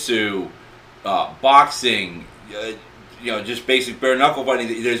 jiu-jitsu, boxing, just basic bare knuckle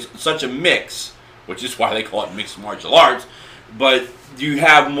fighting. There's such a mix, which is why they call it mixed martial arts. But you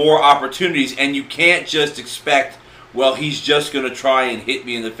have more opportunities, and you can't just expect, well, he's just going to try and hit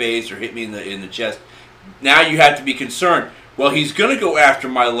me in the face or hit me in the chest. Now you have to be concerned. Well, he's going to go after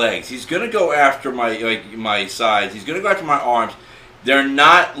my legs. He's going to go after my sides. He's going to go after my arms. They're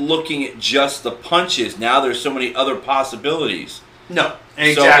not looking at just the punches. Now there's so many other possibilities. No,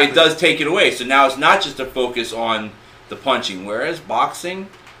 exactly. So it does take it away. So now it's not just a focus on the punching, whereas boxing,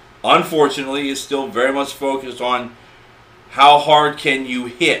 unfortunately, is still very much focused on how hard can you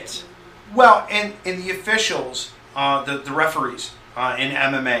hit. Well, and the officials, the referees in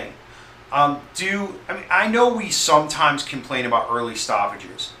MMA, I know we sometimes complain about early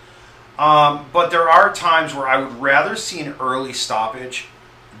stoppages, but there are times where I would rather see an early stoppage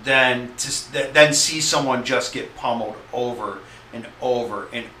than see someone just get pummeled over and over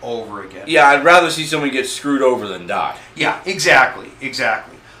and over again. Yeah, I'd rather see someone get screwed over than die. Yeah, exactly.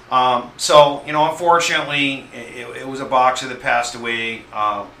 So, unfortunately, it was a boxer that passed away,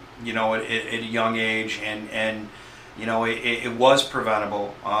 at a young age, and it was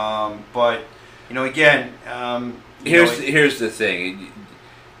preventable. But, again, here's the thing,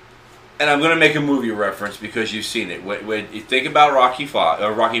 and I'm going to make a movie reference because you've seen it. When you think about Rocky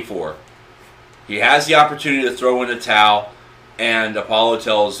IV, he has the opportunity to throw in the towel, and Apollo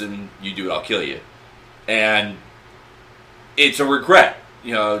tells him, "You do it, I'll kill you," and it's a regret.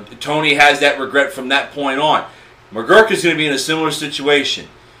 Tony has that regret from that point on. McGurk is going to be in a similar situation.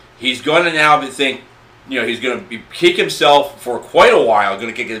 He's going to now think, he's going to kick himself for quite a while. Going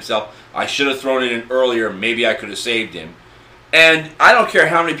to kick himself. I should have thrown it in earlier. Maybe I could have saved him. And I don't care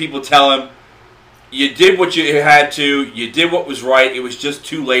how many people tell him, you did what you had to. You did what was right. It was just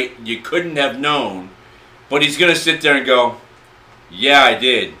too late. You couldn't have known. But he's going to sit there and go, yeah, I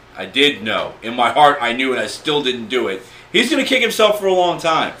did. I did know. In my heart, I knew, and I still didn't do it. He's going to kick himself for a long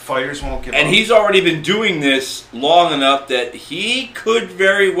time. Fighters won't give up. And he's already been doing this long enough that he could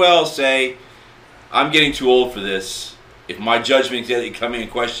very well say, I'm getting too old for this. If my judgment is coming in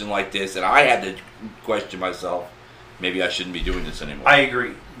question like this, and I had to question myself, maybe I shouldn't be doing this anymore. I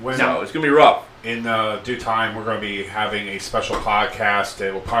agree. So it's going to be rough. In due time, we're going to be having a special podcast.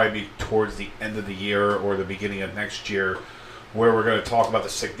 It will probably be towards the end of the year or the beginning of next year, where we're going to talk about the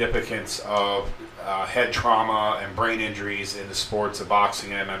significance of head trauma and brain injuries in the sports of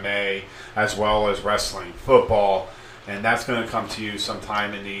boxing and MMA, as well as wrestling, football, and that's going to come to you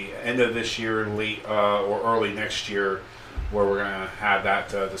sometime in the end of this year, late or early next year, where we're going to have that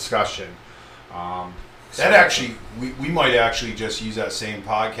discussion. That actually, we might actually just use that same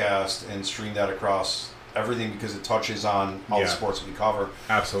podcast and stream that across everything because it touches on all the sports we cover.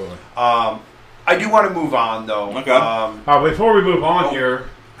 Absolutely. I do want to move on, though. Okay. Before we move on here,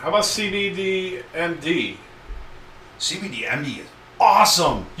 how about CBDMD? CBDMD is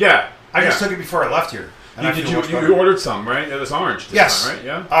awesome. Yeah. I just took it before I left here. And You ordered some, right? It was orange this time, right?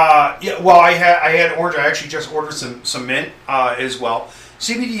 Yeah. Well, I had orange. I actually just ordered some mint as well.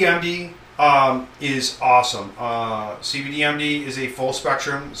 CBDMD is awesome. CBDMD is a full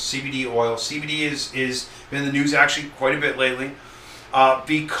spectrum CBD oil. CBD is been in the news actually quite a bit lately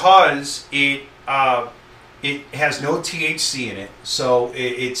because it has no THC in it, so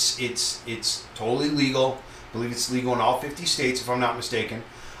it's totally legal. I believe it's legal in all 50 states, if I'm not mistaken.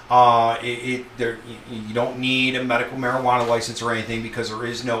 You don't need a medical marijuana license or anything because there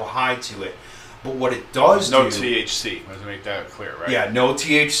is no high to it. But what it does no THC. Let's make that clear, right? Yeah, no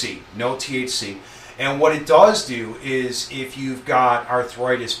THC. And what it does do is if you've got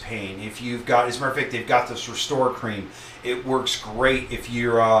arthritis pain, if you've got, as a matter of fact, they've got this Restore Cream. It works great if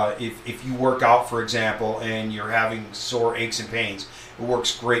you're if you work out, for example, and you're having sore aches and pains. It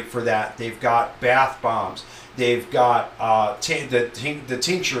works great for that. They've got bath bombs. They've got the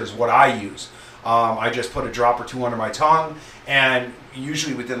tincture is what I use. I just put a drop or two under my tongue, and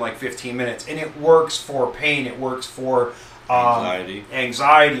usually within like 15 minutes. And it works for pain. It works for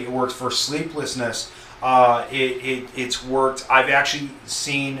anxiety. It works for sleeplessness. It's worked. I've actually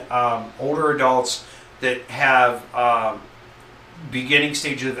seen older adults that have beginning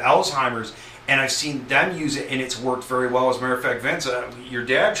stages of Alzheimer's, and I've seen them use it, and it's worked very well. As a matter of fact, Vince, your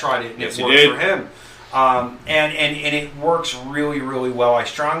dad tried it, and it worked for him. And it works really, really well. I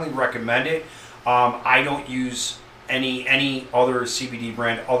strongly recommend it. I don't use any other CBD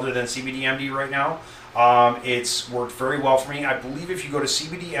brand other than CBDMD right now. It's worked very well for me. I believe if you go to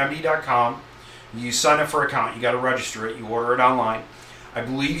cbdmd.com, you sign up for an account, you got to register it, you order it online. I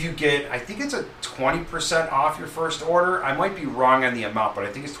believe you get, I think it's a 20% off your first order. I might be wrong on the amount, but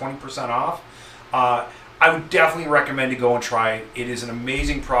I think it's 20% off. I would definitely recommend to go and try it. It is an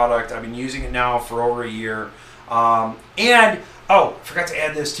amazing product. I've been using it now for over a year. I forgot to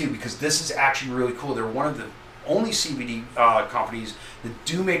add this too, because this is actually really cool. They're one of the only CBD companies that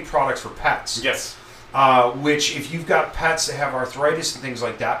do make products for pets. Yes. Which, if you've got pets that have arthritis and things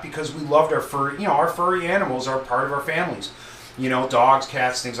like that, because we loved our furry, our furry animals are part of our families. Dogs,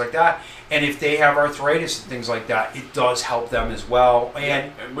 cats, things like that. And if they have arthritis and things like that, it does help them as well.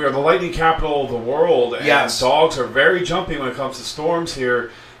 And we are the lightning capital of the world, and yes, dogs are very jumpy when it comes to storms here.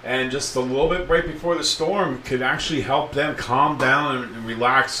 And just a little bit right before the storm could actually help them calm down and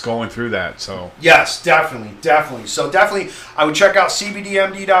relax going through that. So yes, definitely. So definitely, I would check out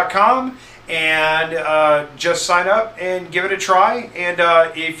cbdmd.com and just sign up and give it a try. And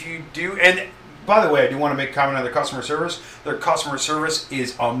if you do, and by the way, I do want to make a comment on their customer service. Their customer service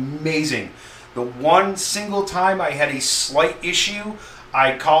is amazing. The one single time I had a slight issue,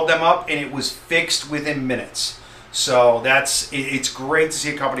 I called them up and it was fixed within minutes. So it's great to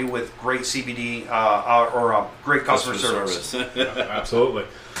see a company with great CBD or great customer service. Absolutely.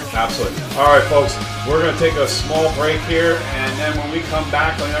 All right, folks, we're going to take a small break here, and then when we come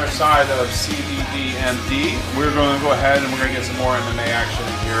back on the other side of CBDMD, we're going to go ahead and we're going to get some more MMA action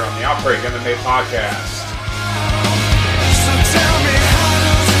here on the Outbreak MMA podcast. So tell me, how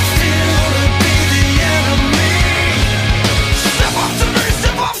does it feel to be the enemy? Step up to me,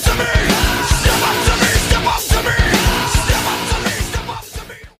 step up to me, step up to me, step up to me, step up to me, step up to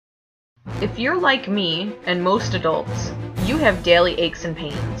me. If you're like me, and most adults, you have daily aches and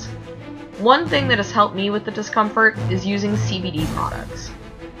pains. One thing that has helped me with the discomfort is using CBD products.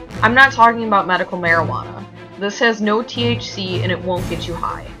 I'm not talking about medical marijuana. This has no THC and it won't get you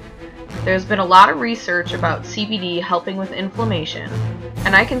high. There's been a lot of research about CBD helping with inflammation,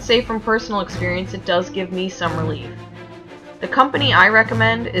 and I can say from personal experience it does give me some relief. The company I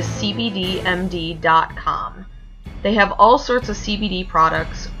recommend is CBDMD.com. They have all sorts of CBD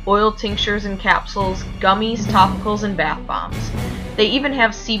products, oil tinctures and capsules, gummies, topicals, and bath bombs. They even have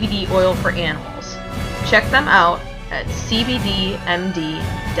CBD oil for animals. Check them out at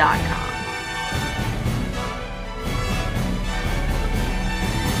CBDMD.com.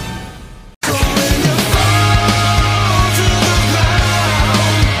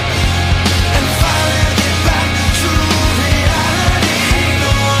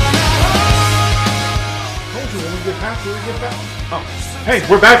 Hey,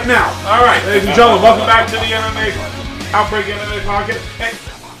 we're back now. All right, ladies and gentlemen, welcome back to the MMA Outbreak MMA Podcast. Hey,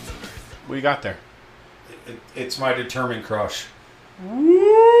 what you got there? It's my determined crush. Woo!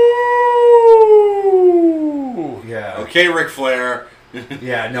 Yeah. Okay, Ric Flair.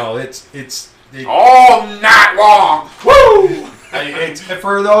 Yeah. No. It's All night long. Woo! It's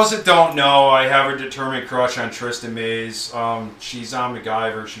for those that don't know, I have a determined crush on Tristan Mays. She's on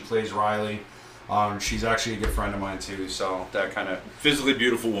MacGyver. She plays Riley. She's actually a good friend of mine too, so that kind of Physically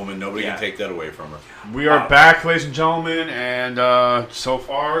beautiful woman. Nobody can take that away from her. We are back, ladies and gentlemen, and so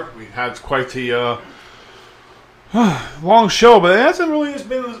far we've had quite the long show, but it hasn't really just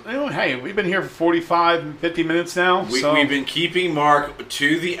been. Hey, we've been here for 45, 50 minutes now. We've been keeping Mark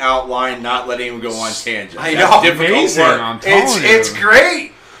to the outline, not letting him go on tangents. I know, amazing. I'm telling you. It's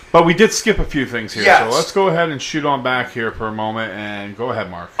great. But we did skip a few things here, Yes. so let's go ahead and shoot on back here for a moment, and go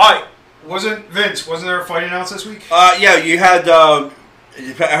ahead, Mark. All right. Wasn't there a fight announced this week? Yeah, you had. How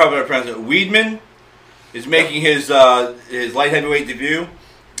about I pronounce it? Weidman is making his light heavyweight debut.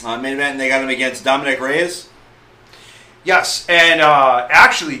 Main event, and they got him against Dominic Reyes. Yes, and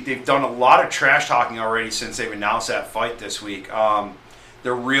actually, they've done a lot of trash talking already since they've announced that fight this week.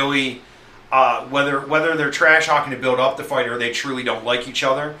 They're really whether they're trash talking to build up the fight or they truly don't like each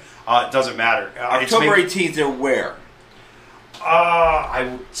other. It doesn't matter. October 18th, they're where? I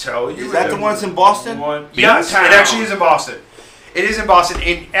will tell you. Is that the one that's in Boston? Yes, it actually is in Boston. It is in Boston.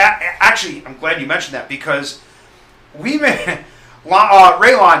 And actually, I'm glad you mentioned that because Ray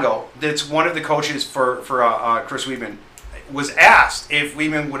Longo, that's one of the coaches for Chris Weidman, was asked if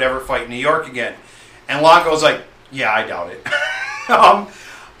Weidman would ever fight in New York again. And Longo's like, yeah, I doubt it.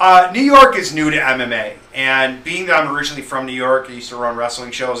 New York is new to MMA. And being that I'm originally from New York, I used to run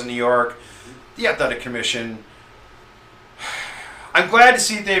wrestling shows in New York, the Athletic Commission... I'm glad to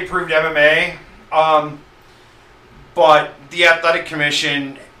see that they approved MMA, but the Athletic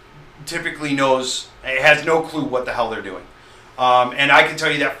Commission typically has no clue what the hell they're doing. And I can tell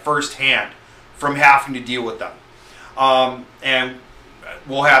you that firsthand from having to deal with them. And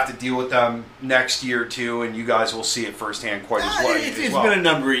we'll have to deal with them next year too, and you guys will see it firsthand quite as well. It's been a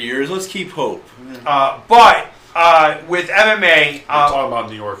number of years. Let's keep hope. But with MMA... We're talking about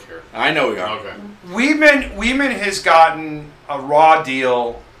New York here. I know we are. Okay. Weidman has gotten a raw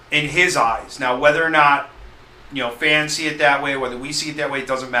deal in his eyes. Now, whether or not fans see it that way, whether we see it that way, it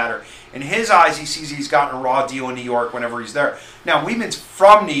doesn't matter. In his eyes, he sees he's gotten a raw deal in New York whenever he's there. Now, Weidman's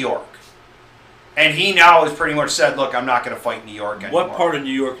from New York, and he now has pretty much said, "Look, I'm not going to fight in New York anymore." What part of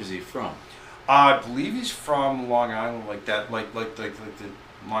New York is he from? I believe he's from Long Island, like that, like the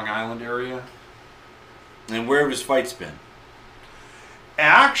Long Island area. And where have his fights been?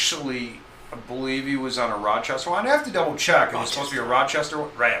 Actually, I believe he was on a Rochester one. I have to double check. It was supposed to be a Rochester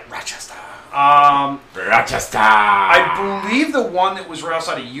one. Right, Rochester. Rochester. I believe the one that was right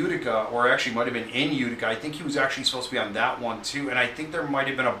outside of Utica, or actually might have been in Utica, I think he was actually supposed to be on that one too. And I think there might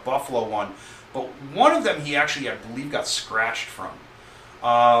have been a Buffalo one. But one of them he actually, I believe, got scratched from.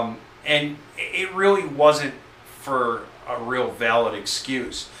 And it really wasn't for a real valid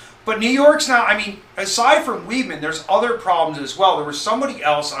excuse. But New York's now, I mean, aside from Weidman, there's other problems as well. There was somebody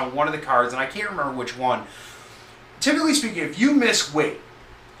else on one of the cards, and I can't remember which one. Typically speaking, if you miss weight,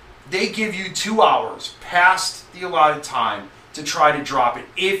 they give you 2 hours past the allotted time to try to drop it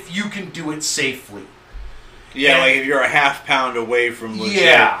if you can do it safely. Yeah, And- like if you're a half pound away from legit.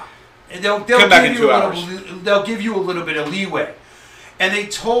 Yeah. And they'll Come back give in you 2 a hours. little, they'll give you a little bit of leeway. And they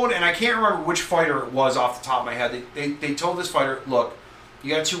told, and I can't remember which fighter it was off the top of my head. They told this fighter, look,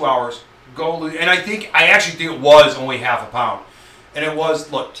 you got 2 hours, go lose. And I actually think it was only half a pound. And it was,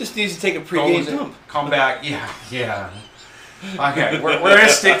 look, Just needs to take a go pregame lose it, dump. come back. Yeah. Okay, we're going to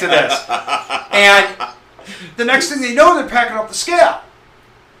stick to this. And the next thing they know, they're packing up the scale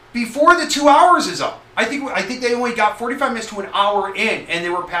before the 2 hours is up. I think they only got 45 minutes to an hour in, and they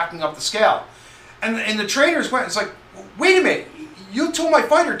were packing up the scale. And the trainers went, it's like, wait a minute, you told my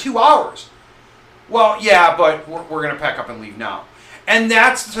fighter 2 hours. Well, yeah, but we're going to pack up and leave now. And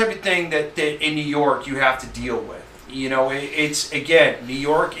that's the type of thing that in New York you have to deal with. You know, it's, again, New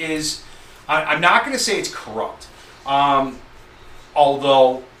York is, I'm not going to say it's corrupt.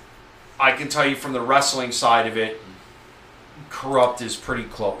 Although, I can tell you from the wrestling side of it, corrupt is pretty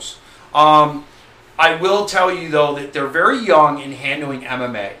close. I will tell you, though, that they're very young in handling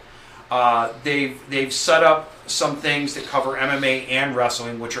MMA. They've set up some things that cover MMA and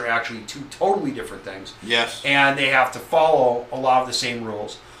wrestling, which are actually two totally different things. Yes. And they have to follow a lot of the same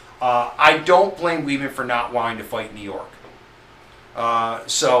rules. I don't blame Weidman for not wanting to fight in New York.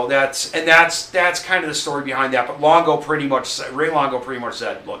 So that's kind of the story behind that. But Ray Longo pretty much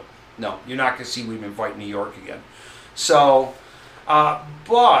said, look, no, you're not going to see Weidman fight in New York again. So,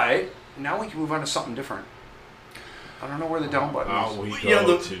 but now we can move on to something different. I don't know where the down button is. We You know,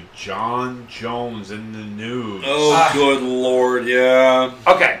 go to John Jones in the news. Oh, good Lord, yeah.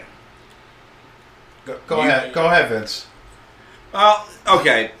 Okay. Go ahead, Vince. Well,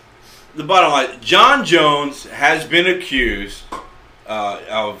 okay. The bottom line, John Jones has been accused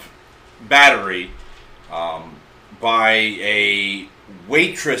of battery by a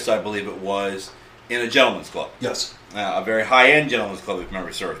waitress, I believe it was, in a gentleman's club. Yes. A very high-end gentleman's club, if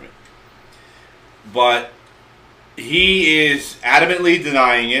memory serves me. But he is adamantly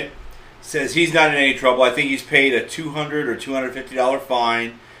denying it, says he's not in any trouble. I think he's paid a $200 or $250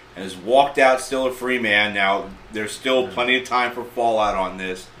 fine and has walked out still a free man. Now, there's still plenty of time for fallout on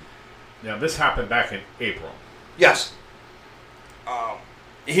this. Now, this happened back in April. Yes.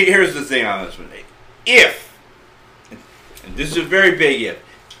 Here's the thing on this one. If, and this is a very big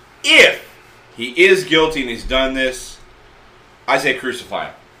if he is guilty and he's done this, I say crucify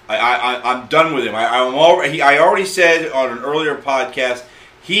him. I'm done with him. I already said on an earlier podcast,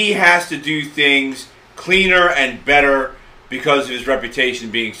 he has to do things cleaner and better because of his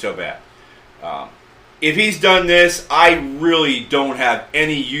reputation being so bad. If he's done this, I really don't have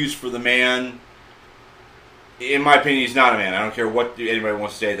any use for the man. In my opinion, he's not a man. I don't care what anybody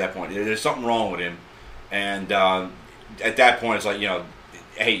wants to say at that point. There's something wrong with him. And at that point, it's like,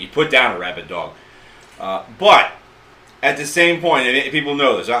 hey, you put down a rabid dog. But at the same point, and people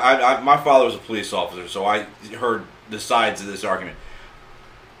know this, my father was a police officer, so I heard the sides of this argument.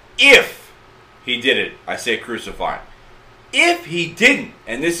 If he did it, I say crucify him. If he didn't,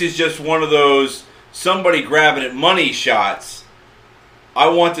 and this is just one of those somebody grabbing at money shots, I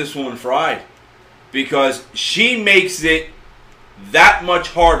want this woman fried. Because she makes it that much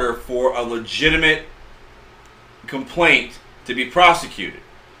harder for a legitimate complaint to be prosecuted.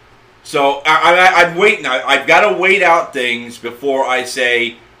 So I'm waiting. I've got to wait out things before I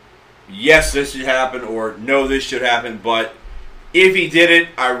say, yes, this should happen, or no, this should happen. But if he did it,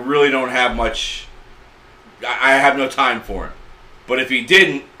 I really don't have much. I have no time for him. But if he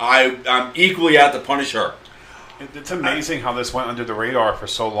didn't, I'm equally out to punish her. It's amazing how this went under the radar for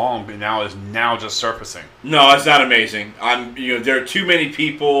so long, but now is just surfacing. No, it's not amazing. There are too many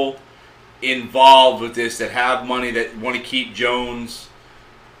people involved with this that have money that want to keep Jones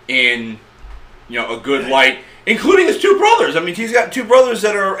in, a good light, including his two brothers. I mean, he's got two brothers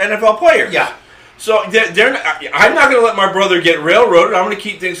that are NFL players. Yeah. So they're not, I'm not going to let my brother get railroaded. I'm going to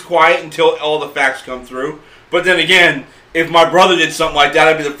keep things quiet until all the facts come through. But then again, if my brother did something like that,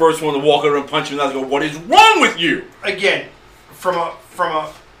 I'd be the first one to walk over and punch him in the eyes and go, "What is wrong with you?" Again, from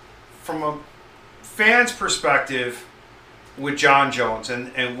a fan's perspective with John Jones,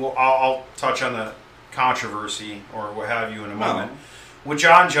 and I'll touch on the controversy or what have you in a moment. With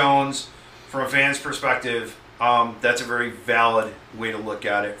John Jones, from a fan's perspective, that's a very valid way to look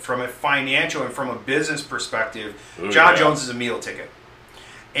at it. From a financial and from a business perspective, John Jones is a meal ticket.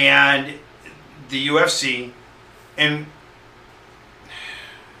 And the UFC, and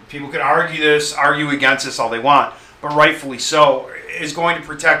people can argue against this all they want, but rightfully so, is going to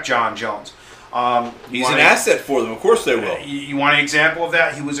protect John Jones. He's an asset for them. Of course they will. You want an example of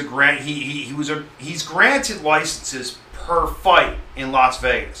that? He was he's granted licenses per fight in Las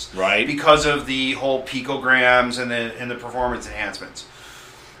Vegas, Right. Because of the whole picograms and the performance enhancements.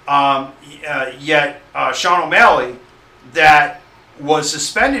 Yet Sean O'Malley, that was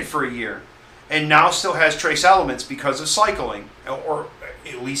suspended for a year, and now still has trace elements because of cycling, or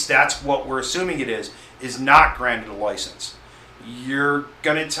at least that's what we're assuming it is not granted a license. You're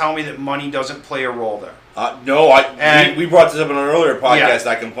going to tell me that money doesn't play a role there? No, we brought this up in an earlier podcast.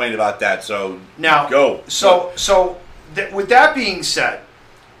 I complained about that, so now go. With that being said,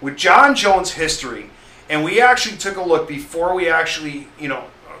 with John Jones' history, and we actually took a look before we actually,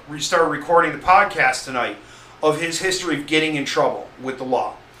 we started recording the podcast tonight, of his history of getting in trouble with the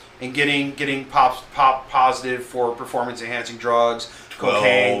law and getting pop positive for performance enhancing drugs, 12,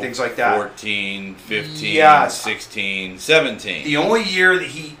 cocaine, things like that. 14, 15, Yes. 16, 17. The only year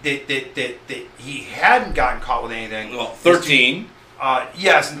that he hadn't gotten caught with anything. Well, 13.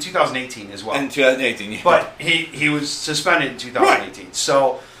 Yes, in 2018 as well. In 2018, yeah. But he was suspended in 2018. Right.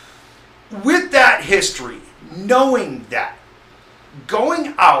 So with that history, knowing that,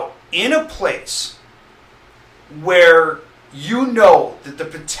 going out in a place where you know that the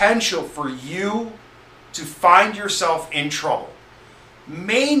potential for you to find yourself in trouble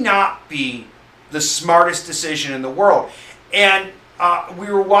may not be the smartest decision in the world. And we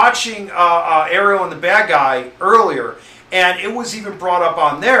were watching Ariel and the Bad Guy earlier, and it was even brought up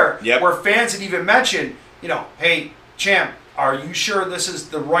on there where fans had even mentioned, hey, champ, are you sure this is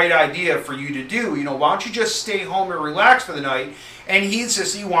the right idea for you to do? Why don't you just stay home and relax for the night? And he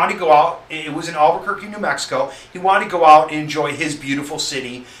insisted he wanted to go out. It was in Albuquerque, New Mexico. He wanted to go out and enjoy his beautiful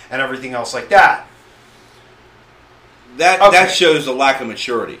city and everything else like that. That shows a lack of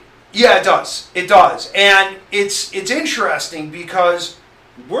maturity. Yeah, it does. It does. And it's interesting because...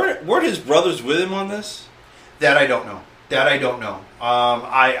 Weren't his brothers with him on this? That I don't know. They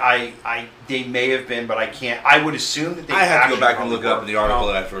may have been, but I can't. I would assume that they. I have to go back and look up the article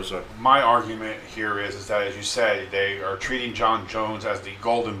that I first saw. My argument here is that, as you said, they are treating John Jones as the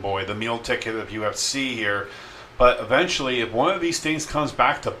golden boy, the meal ticket of UFC here. But eventually, if one of these things comes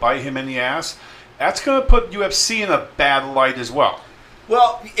back to bite him in the ass, that's going to put UFC in a bad light as well.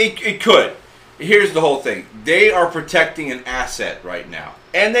 Well, it could. Here's the whole thing. They are protecting an asset right now.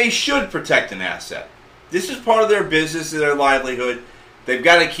 And they should protect an asset. This is part of their business and their livelihood. They've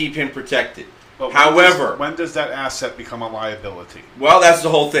got to keep him protected. But However, when does that asset become a liability? Well, that's the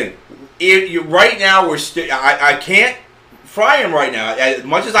whole thing. Right now, I can't fry him right now. As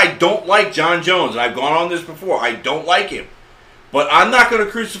much as I don't like John Jones, and I've gone on this before, I don't like him. But I'm not going to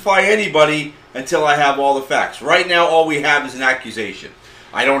crucify anybody until I have all the facts. Right now, all we have is an accusation.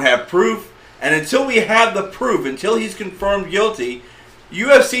 I don't have proof. And until we have the proof, until he's confirmed guilty,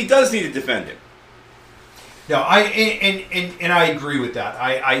 UFC does need to defend him. No, I agree with that.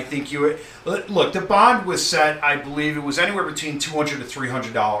 I think look. The bond was set. I believe it was anywhere between $200 to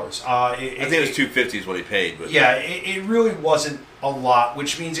 $300. I think it was $250 is what he paid. But yeah, it really wasn't a lot,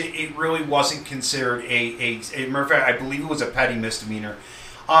 which means it really wasn't considered a matter of fact, I believe it was a petty misdemeanor.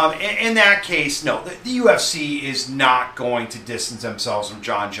 In that case, no, the UFC is not going to distance themselves from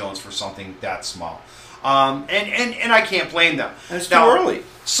John Jones for something that small. And I can't blame them. And it's too early.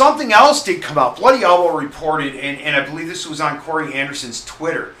 Something else did come out. Bloody Elbow reported, and I believe this was on Corey Anderson's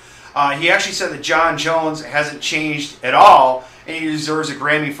Twitter. He actually said that John Jones hasn't changed at all, and he deserves a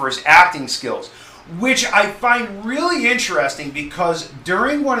Grammy for his acting skills, which I find really interesting because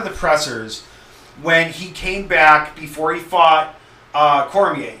during one of the pressers, when he came back before he fought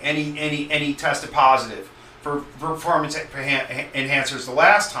Cormier, and he tested positive for performance enhancers the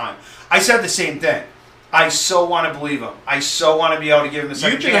last time, I said the same thing. I so want to believe him. I so want to be able to give him a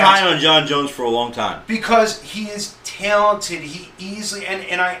second chance. You've been high on John Jones for a long time. Because he is talented. He easily,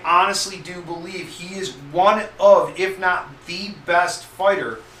 and I honestly do believe he is one of, if not the best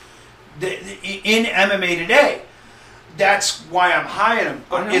fighter in MMA today. That's why I'm high on him.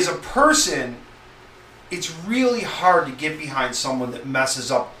 But as a person, it's really hard to get behind someone that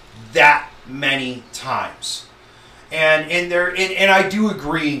messes up that many times. And I do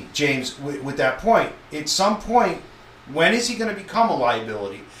agree, James, with that point. At some point, when is he going to become a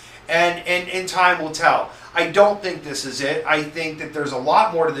liability? And time will tell. I don't think this is it. I think that there's a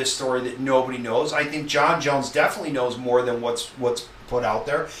lot more to this story that nobody knows. I think John Jones definitely knows more than what's put out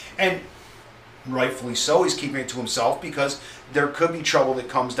there. And rightfully so, he's keeping it to himself because there could be trouble that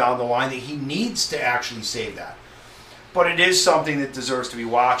comes down the line that he needs to actually save that. But it is something that deserves to be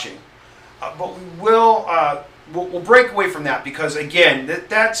watching. But we will... We'll break away from that because, again,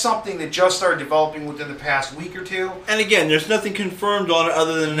 that's something that just started developing within the past week or two. And again, there's nothing confirmed on it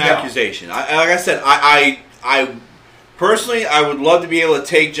other than an accusation. Like I said, I personally, I would love to be able to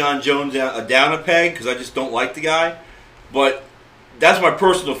take John Jones down a peg because I just don't like the guy. But that's my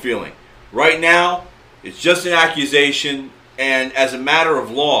personal feeling. Right now, it's just an accusation, and as a matter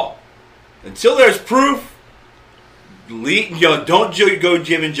of law, until there's proof, don't go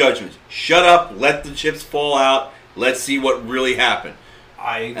giving judgments. Shut up, let the chips fall out, let's see what really happened.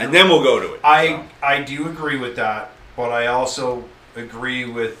 And then we'll go to it. I do agree with that, but I also agree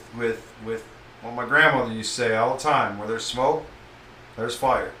with what my grandmother used to say all the time: where there's smoke, there's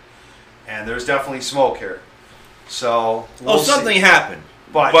fire, and there's definitely smoke here. So something happened,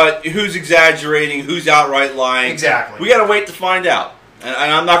 but who's exaggerating? Who's outright lying? Exactly. We got to wait to find out, and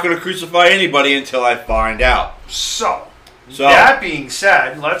I'm not going to crucify anybody until I find out. So that being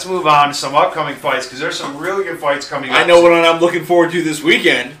said, let's move on to some upcoming fights, because there's some really good fights coming up. I know what I'm looking forward to this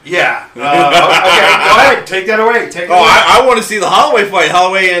weekend. Yeah. Okay, go ahead. Take that away. I want to see the Holloway fight.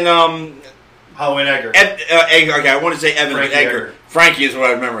 Holloway and Edgar. Okay, I want to say Evan and Edgar. Frankie is what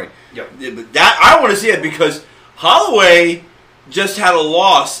I'm remembering. Yep. But that I want to see it because Holloway just had a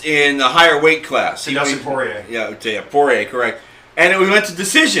loss in the higher weight class. To Dustin Poirier. Yeah, Poirier, correct. And we went to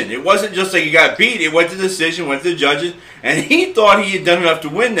decision. It wasn't just like he got beat. It went to decision, went to the judges, and he thought he had done enough to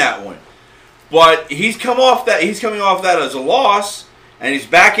win that one. But he's coming off that as a loss, and he's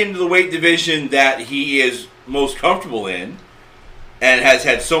back into the weight division that he is most comfortable in and has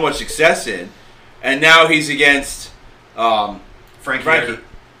had so much success in. And now he's against Frankie.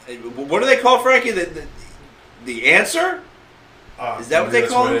 What do they call Frankie? The answer? Is that what they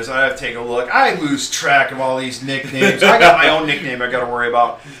call him? I have to take a look. I lose track of all these nicknames. I got my own nickname I got to worry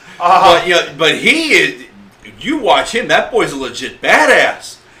about. But he is. You watch him. That boy's a legit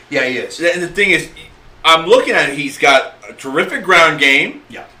badass. Yeah, he is. And the thing is, I'm looking at it. He's got a terrific ground game.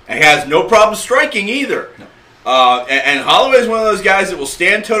 Yeah. And he has no problem striking either. No. And Holloway's one of those guys that will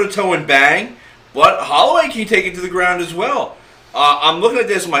stand toe to toe and bang. But Holloway can take it to the ground as well. I'm looking at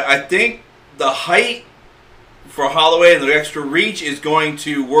this. I think the height for Holloway and the extra reach is going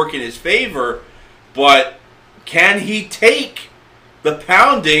to work in his favor, but can he take the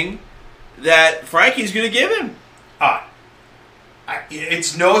pounding that Frankie's going to give him?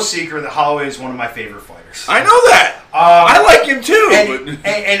 It's no secret that Holloway is one of my favorite fighters. I know that. I like him too.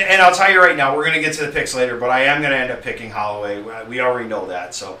 And I'll tell you right now, we're going to get to the picks later, but I am going to end up picking Holloway. We already know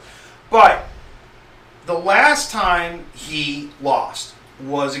that. But the last time he lost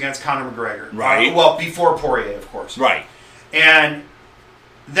was against Conor McGregor. Right. Well, before Poirier, of course. Right. And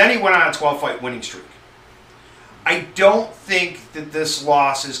then he went on a 12-fight winning streak. I don't think that this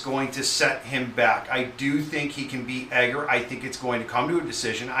loss is going to set him back. I do think he can beat Edgar. I think it's going to come to a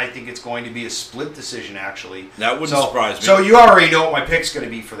decision. I think it's going to be a split decision, actually. That wouldn't surprise me. So you already know what my pick's going to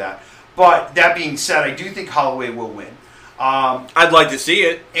be for that. But that being said, I do think Holloway will win. I'd like to see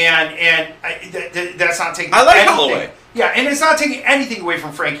it. And that's not taking I like anything. Holloway. Yeah, and it's not taking anything away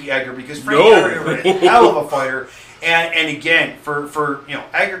from Frankie Edgar, because Frankie Edgar is a hell of a fighter. And again, for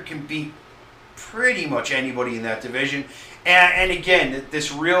Edgar can beat pretty much anybody in that division. And again,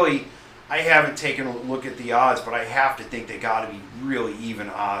 this really, I haven't taken a look at the odds, but I have to think they got to be really even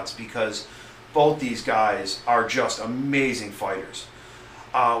odds, because both these guys are just amazing fighters.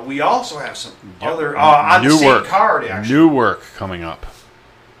 We also have some other on the same card, actually. New work coming up.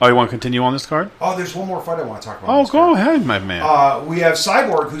 Oh, you want to continue on this card? Oh, there's one more fight I want to talk about. Oh, go ahead, my man. We have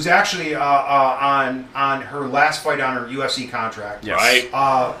Cyborg, who's actually on her last fight on her UFC contract. Yes.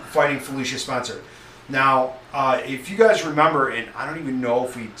 Right. Fighting Felicia Spencer. Now, if you guys remember, and I don't even know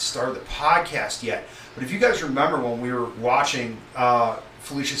if we started the podcast yet, but if you guys remember when we were watching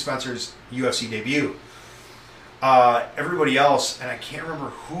Felicia Spencer's UFC debut, everybody else, and I can't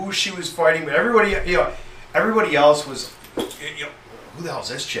remember who she was fighting, but everybody else was, who the hell is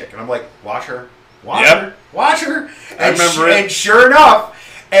this chick? And I'm like, watch her. And I remember it. And sure enough,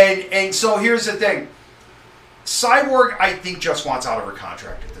 and so here's the thing. Cyborg, I think, just wants out of her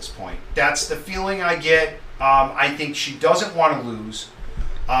contract at this point. That's the feeling I get. I think she doesn't want to lose.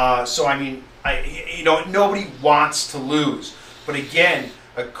 So I mean, nobody wants to lose. But again,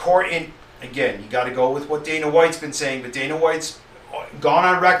 you got to go with what Dana White's been saying. But Dana White's gone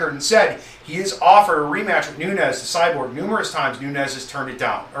on record and said he has offered a rematch with Nunes to Cyborg numerous times. Nunes has turned it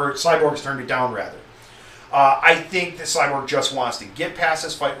down, or Cyborg has turned it down rather. I think that Cyborg just wants to get past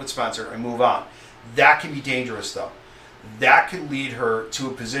this fight with Spencer and move on. That can be dangerous, though. That could lead her to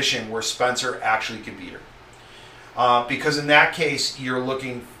a position where Spencer actually could beat her. Because in that case, you're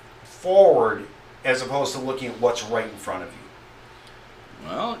looking forward as opposed to looking at what's right in front of you.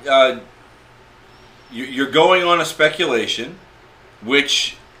 Well, you're going on a speculation,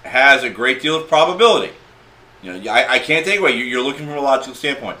 which has a great deal of probability. I can't take away. You're looking from a logical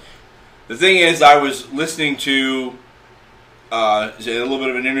standpoint. The thing is, I was listening to did a little bit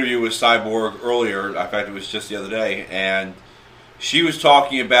of an interview with Cyborg earlier. In fact, it was just the other day, and she was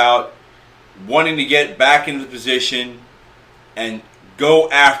talking about wanting to get back into the position and go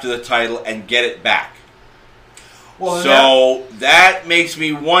after the title and get it back. Well, so that makes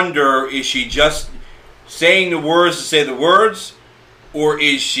me wonder, is she just saying the words to say the words, or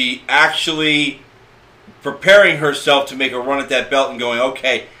is she actually preparing herself to make a run at that belt and going,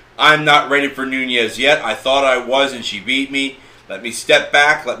 okay, I'm not ready for Nunes yet. I thought I was, and she beat me. Let me step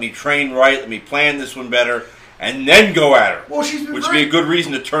back. Let me train right. Let me plan this one better, and then go at her. Well, she's been which would be a good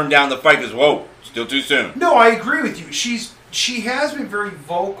reason to turn down the fight because, whoa, still too soon. No, I agree with you. She has been very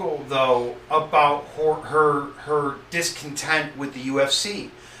vocal, though, about her discontent with the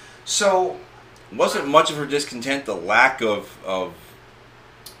UFC. So, wasn't much of her discontent the lack of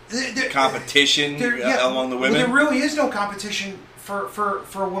competition among the women? Well, there really is no competition for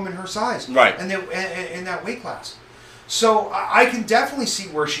a woman her size, right? And in that weight class. So I can definitely see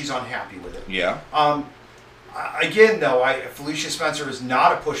where she's unhappy with it. Yeah. Again, though, Felicia Spencer is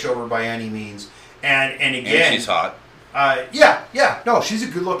not a pushover by any means, and again, and she's hot. Yeah. No, she's a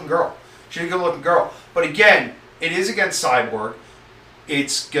good-looking girl. But again, it is against Cyborg.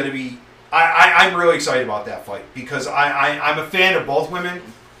 It's going to be. I'm really excited about that fight because I'm a fan of both women.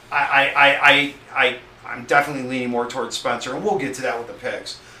 I'm definitely leaning more towards Spencer, and we'll get to that with the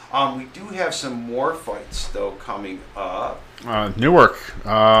picks. We do have some more fights though coming up. Newark,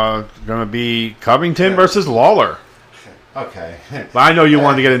 going to be Covington versus Lawler. Okay. But I know you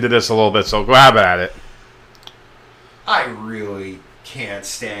wanted to get into this a little bit, so grab at it. I really can't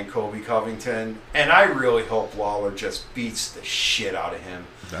stand Kobe Covington, and I really hope Lawler just beats the shit out of him.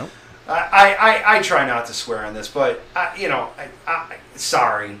 No. I try not to swear on this, but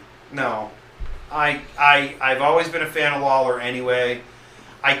sorry, no. I've always been a fan of Lawler anyway.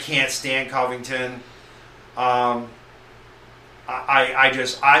 I can't stand Covington. I'm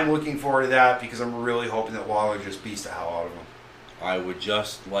looking forward to that because I'm really hoping that Lawler just beats the hell out of him. I would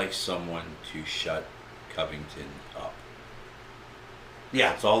just like someone to shut Covington up. Yeah.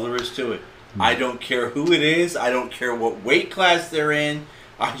 That's all there is to it. I don't care who it is. I don't care what weight class they're in.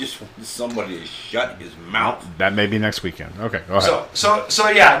 I just want somebody to shut his mouth. That may be next weekend. Okay, go ahead. So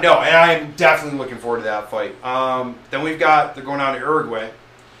yeah, no, and I am definitely looking forward to that fight. Then they're going on to Uruguay.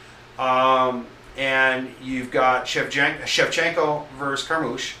 And you've got Shevchenko versus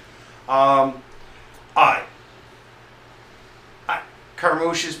Carmouche.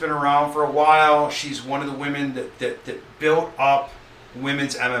 Carmouche has been around for a while. She's one of the women that built up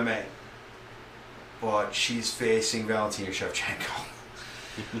women's MMA. But she's facing Valentina Shevchenko.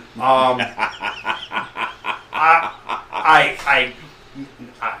 I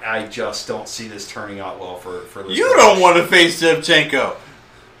just don't see this turning out well for this. You don't want to face Shevchenko.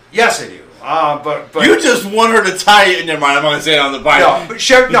 Yes, I do. But you just want her to tie it. Never mind. I'm not going to say it on the bike. No, but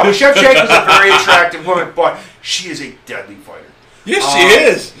Shevchenko is a very attractive woman, but she is a deadly fighter. Yes, she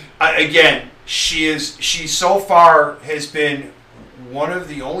is. Again, she so far has been one of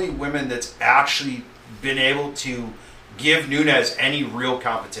the only women that's actually been able to give Nunes any real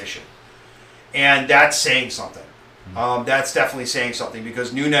competition, and that's saying something. That's definitely saying something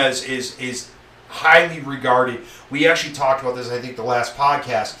because Nunes is highly regarded. We actually talked about this, I think, the last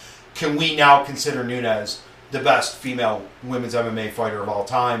podcast. Can we now consider Nunes the best female women's MMA fighter of all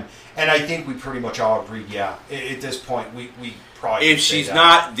time? And I think we pretty much all agreed, yeah. At this point, we probably if she's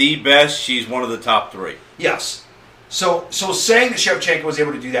not the best, she's one of the top three. Yes. So saying that Shevchenko was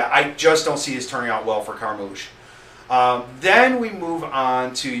able to do that, I just don't see this turning out well for Carmouche. Then we move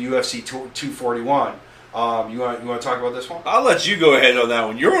on to UFC 241. You want to talk about this one? I'll let you go ahead on that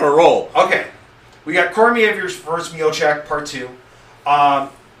one. You're on a roll. Okay. We got Cormier versus Miocic, part 2.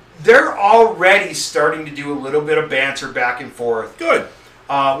 They're already starting to do a little bit of banter back and forth. Good.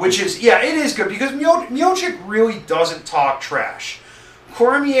 Which is, it is good because Miocic really doesn't talk trash.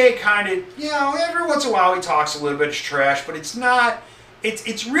 Cormier kind of, every once in a while he talks a little bit of trash, but it's not,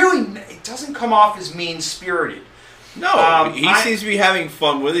 it's really, it doesn't come off as mean-spirited. No, he seems to be having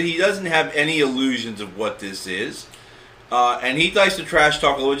fun with it. He doesn't have any illusions of what this is. And he likes to trash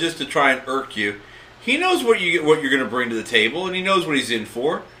talk a little just to try and irk you. He knows what you're going to bring to the table, and he knows what he's in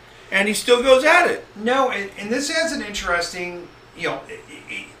for, and he still goes at it. No, and this adds an interesting,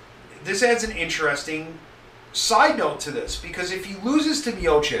 this adds an interesting side note to this, because if he loses to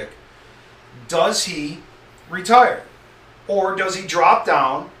Miocic, does he retire? Or does he drop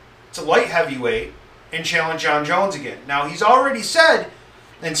down to light heavyweight and challenge John Jones again? Now, he's already said,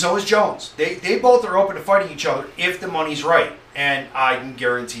 and so is Jones, they both are open to fighting each other if the money's right. And I can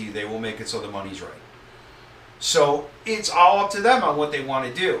guarantee you they will make it so the money's right. So it's all up to them on what they want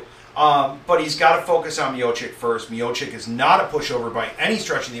to do. But he's got to focus on Miocic first. Miocic is not a pushover by any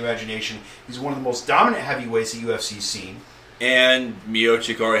stretch of the imagination. He's one of the most dominant heavyweights the UFC's seen. And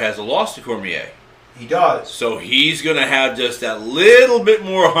Miocic already has a loss to Cormier. He does. So he's going to have just that little bit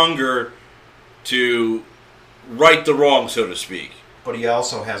more hunger to right the wrong, so to speak. But he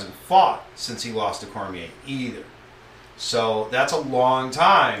also hasn't fought since he lost to Cormier either. So that's a long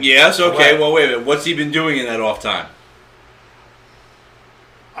time. Yes, okay. away. Well, wait a minute. What's he been doing in that off time?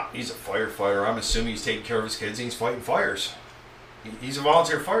 He's a firefighter. I'm assuming he's taking care of his kids and he's fighting fires. He's a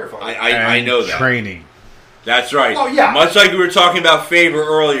volunteer firefighter. I know that. Training. That's right. Oh, yeah. Much like we were talking about Faber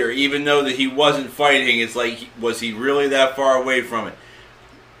earlier, even though that he wasn't fighting, it's like, was he really that far away from it?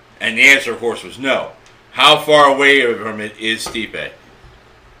 And the answer, of course, was no. How far away from it is Stipe?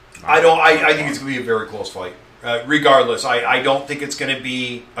 I think it's going to be a very close fight. Regardless, I don't think it's going to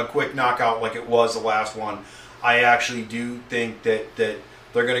be a quick knockout like it was the last one. I actually do think that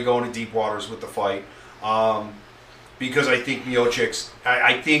they're going to go into deep waters with the fight. Because I think Miocic's,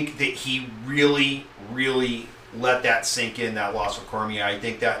 I think that he really, really let that sink in, that loss with Cormier. I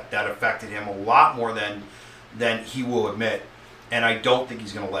think that affected him a lot more than he will admit. And I don't think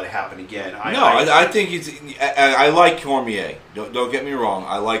he's going to let it happen again. I think I like Cormier. Don't get me wrong.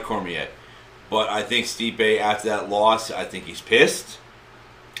 I like Cormier. But I think Stipe, after that loss, I think he's pissed.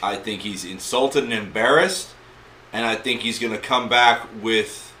 I think he's insulted and embarrassed. And I think he's going to come back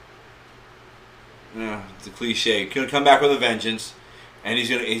with... it's a cliche. He's going to come back with a vengeance, and he's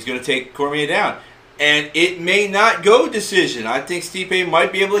going to take Cormier down. And it may not go decision. I think Stipe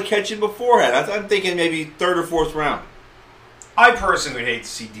might be able to catch him beforehand. I'm thinking maybe third or fourth round. I personally would hate to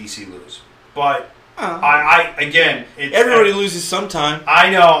see DC lose, but everybody loses sometime. I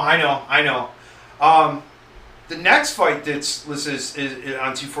know. The next fight that's listed is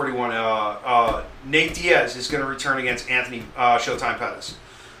on 241. Nate Diaz is going to return against Anthony Showtime Pettis.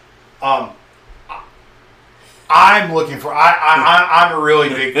 I'm looking for. I'm a really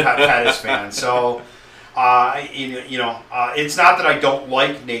big Pettis fan, so it's not that I don't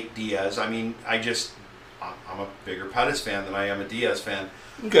like Nate Diaz. I mean, I'm a bigger Pettis fan than I am a Diaz fan.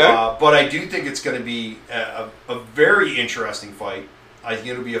 Okay, but I do think it's going to be a very interesting fight. I think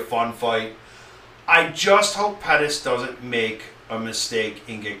it'll be a fun fight. I just hope Pettis doesn't make a mistake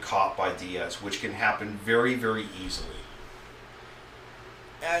and get caught by Diaz, which can happen very, very easily.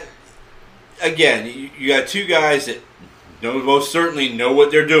 Again, you got two guys that most certainly know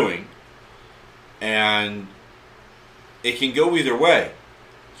what they're doing, and it can go either way.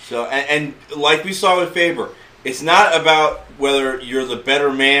 So, and like we saw with Faber, it's not about whether you're the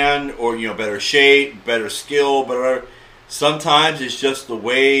better man or better shape, better skill, but sometimes it's just the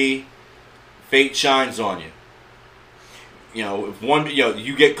way fate shines on you. If one,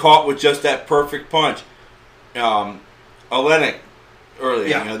 you get caught with just that perfect punch. Olenek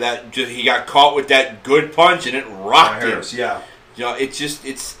earlier, he got caught with that good punch and it rocked him. Yeah.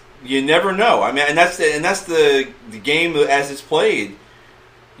 It's you never know. I mean, and that's the game as it's played.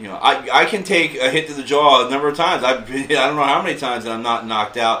 I can take a hit to the jaw a number of times. I don't know how many times that I'm not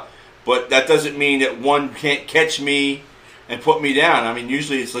knocked out, but that doesn't mean that one can't catch me and put me down. I mean,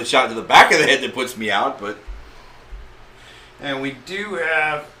 usually it's a shot to the back of the head that puts me out, but... And we do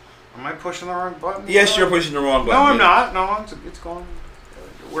have... Am I pushing the wrong button? Yes, you're pushing the wrong button. No, I'm not. No, it's going...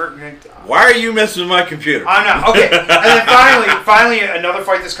 Why are you messing with my computer? I'm not. Okay. And then finally, another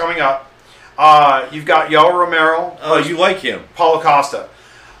fight that's coming up. You've got Yoel Romero. Oh, you like him. Paulo Costa.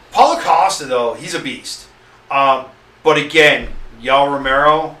 Paulo Costa, though, he's a beast. But again, Yoel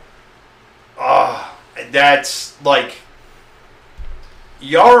Romero, that's like...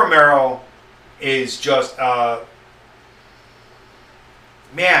 Yoel Romero is just...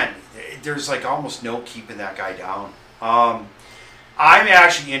 man, there's like almost no keeping that guy down. I'm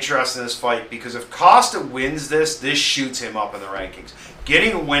actually interested in this fight because if Costa wins this shoots him up in the rankings.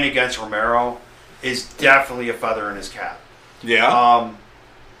 Getting a win against Romero is definitely a feather in his cap. Yeah.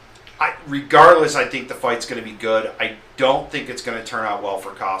 Regardless, I think the fight's going to be good. I don't think it's going to turn out well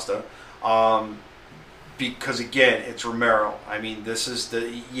for Costa. Because, again, it's Romero. I mean, he's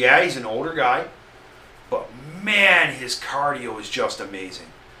an older guy, but, man, his cardio is just amazing.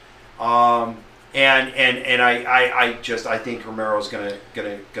 And I think Romero's gonna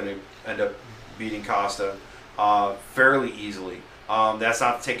end up beating Costa fairly easily. That's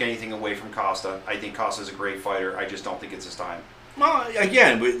not to take anything away from Costa. I think Costa's a great fighter. I just don't think it's his time. Well,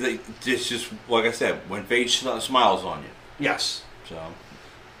 again, it's just like I said, when fate smiles on you. Yes. So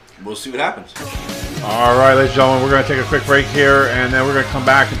we'll see what happens. All right, ladies and gentlemen, we're going to take a quick break here, and then we're going to come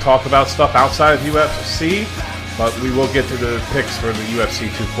back and talk about stuff outside of UFC. But we will get to the picks for the UFC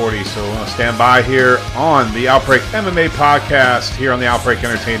 240, so stand by here on the Outbreak MMA podcast here on the Outbreak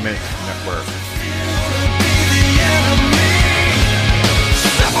Entertainment Network.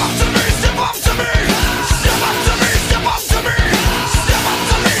 Step up to me, step up to me. Step up to me, step up to me. Step up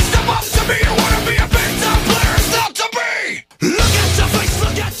to me, step up to me. You wanna be a big time player, it's not to be. Look at your face,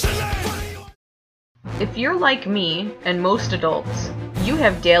 look at your name. If you're like me, and most adults, you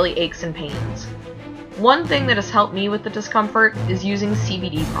have daily aches and pains. One thing that has helped me with the discomfort is using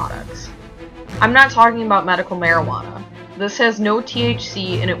CBD products. I'm not talking about medical marijuana. This has no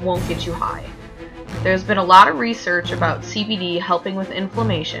THC and it won't get you high. There's been a lot of research about CBD helping with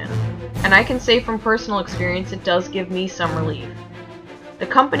inflammation, and I can say from personal experience it does give me some relief. The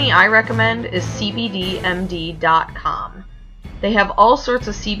company I recommend is CBDMD.com. They have all sorts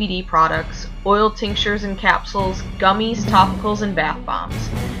of CBD products, oil tinctures and capsules, gummies, topicals, and bath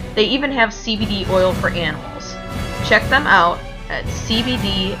bombs. They even have CBD oil for animals. Check them out at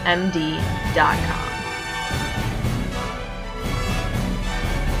CBDMD.com.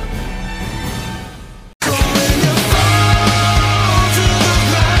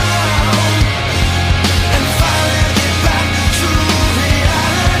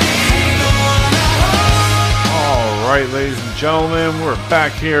 Alright, ladies and gentlemen, we're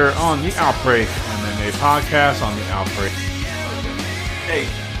back here on the Outbreak MMA podcast on the Outbreak. Hey,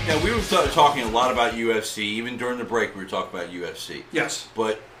 now we were talking a lot about UFC. Even during the break, we were talking about UFC. Yes.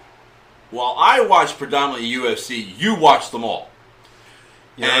 But while I watch predominantly UFC, you watch them all.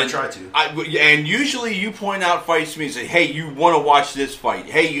 Yeah, I try to. And usually you point out fights to me and say, hey, you want to watch this fight.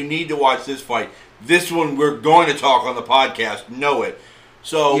 Hey, you need to watch this fight. This one we're going to talk on the podcast. Know it.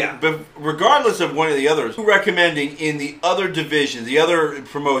 So, Yeah. but regardless of one of the others, who recommending in the other divisions, the other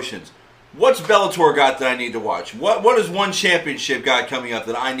promotions, what's Bellator got that I need to watch? What is one championship got coming up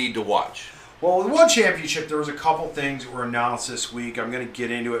that I need to watch? Well, with one championship, there was a couple things that were announced this week. I'm going to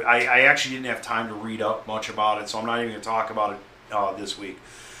get into it. I actually didn't have time to read up much about it, so I'm not even going to talk about it this week.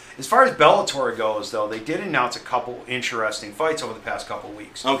 As far as Bellator goes, though, they did announce a couple interesting fights over the past couple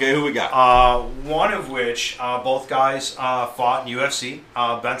weeks. Okay, who we got? One of which, both guys fought in UFC.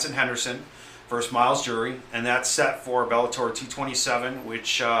 Benson Henderson versus Miles Jury, and that's set for Bellator 227,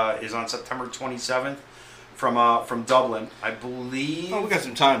 which is on September 27th from Dublin, I believe. Oh, we got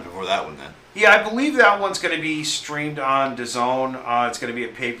some time before that one then. Yeah, I believe that one's going to be streamed on DAZN. It's going to be a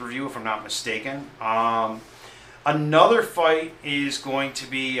pay-per-view, if I'm not mistaken. Another fight is going to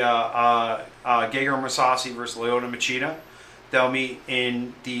be Gegard Mousasi versus Lyoto Machida. They'll meet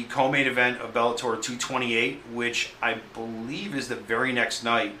in the co-main event of Bellator 228, which I believe is the very next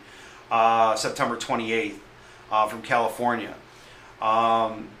night, September 28th, from California.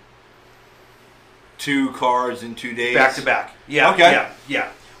 2 cards in 2 days? Back to back. Yeah. Okay. Yeah.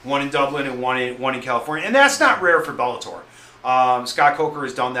 One in Dublin and one in California. And that's not rare for Bellator. Scott Coker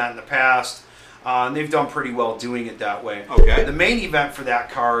has done that in the past. And they've done pretty well doing it that way. Okay. The main event for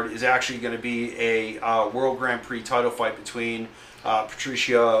that card is actually going to be a World Grand Prix title fight between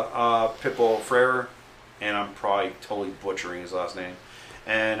Patricia Pitbull Freire, and I'm probably totally butchering his last name,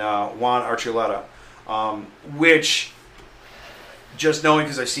 and Juan Archuleta, which, just knowing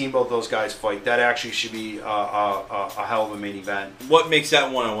because I've seen both those guys fight, that actually should be a hell of a main event. What makes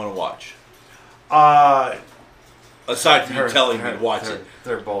that one I want to watch? Aside from you telling me to watch it.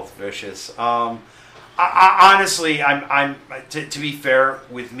 They're both vicious. Honestly, I'm to be fair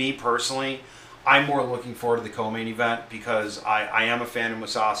with me personally, I'm more looking forward to the co-main event because I am a fan of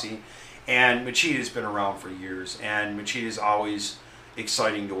Mousasi, and Machida's been around for years, and Machida's always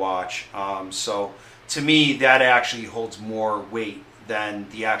exciting to watch. So to me, that actually holds more weight than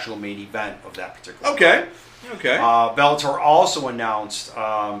the actual main event of that particular. Okay. Bellator also announced,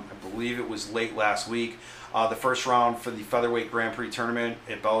 I believe it was late last week, the first round for the Featherweight Grand Prix tournament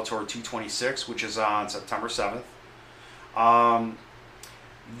at Bellator 226, which is on September 7th.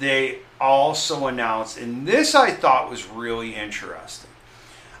 They also announced, and this I thought was really interesting,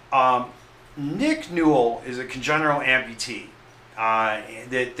 Nick Newell is a congenital amputee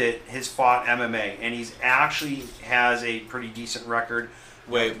that has fought MMA, and he's actually has a pretty decent record.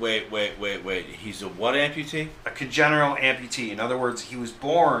 Wait. He's a what amputee? A congenital amputee. In other words, he was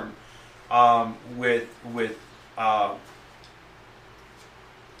born with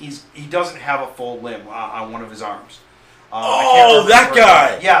he doesn't have a full limb on one of his arms. That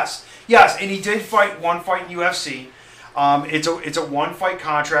guy. Yes, and he did fight one fight in UFC. It's a one fight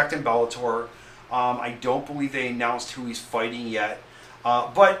contract in Bellator. I don't believe they announced who he's fighting yet.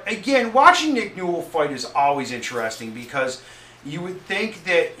 But again, watching Nick Newell fight is always interesting because you would think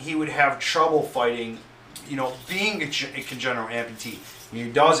that he would have trouble fighting, being a congenital amputee. He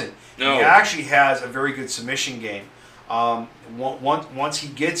doesn't. No. He actually has a very good submission game. Once he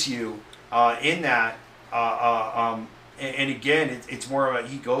gets you in that, and again, it's more of a,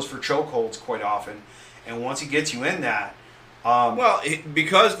 he goes for chokeholds quite often, and once he gets you in that,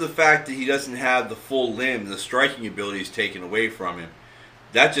 because of the fact that he doesn't have the full limb, the striking ability is taken away from him.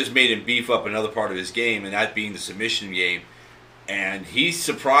 That just made him beef up another part of his game, and that being the submission game. And he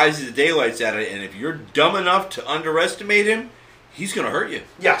surprises the daylights at it, and if you're dumb enough to underestimate him, he's going to hurt you.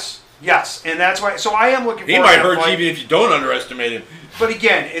 Yes, and that's why. So I am looking forward He might to that hurt you fight. even if you don't underestimate him. But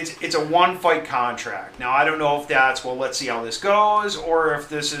again, it's a one-fight contract. Now, I don't know if that's, well, let's see how this goes, or if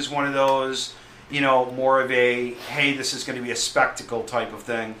this is one of those, more of a, hey, this is going to be a spectacle type of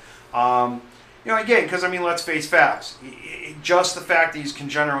thing. Again, because, let's face facts. Just the fact that he's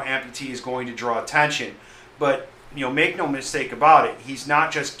congenital amputee is going to draw attention. But, make no mistake about it. He's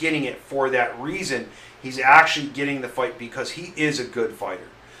not just getting it for that reason. He's actually getting the fight because he is a good fighter.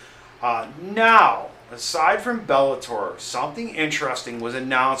 Now, aside from Bellator, something interesting was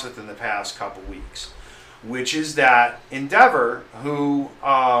announced within the past couple weeks, which is that Endeavor, who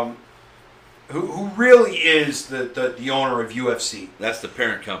really is the owner of UFC. That's the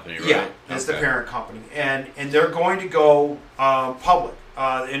parent company, right? Yeah, that's the parent company. And they're going to go public.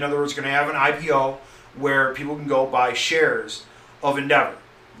 In other words, going to have an IPO where people can go buy shares of Endeavor.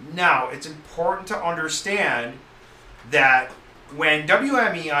 Now, it's important to understand that when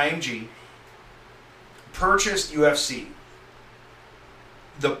WME-IMG purchased UFC,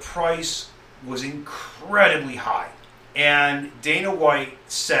 the price was incredibly high. And Dana White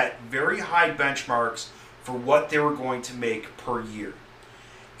set very high benchmarks for what they were going to make per year.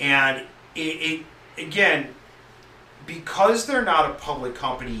 And it again, because they're not a public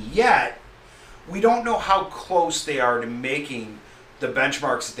company yet, we don't know how close they are to making the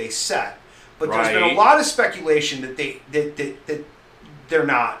benchmarks that they set. But there's been a lot of speculation that they're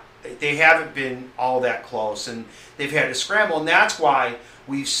not. They haven't been all that close, and they've had to scramble. And that's why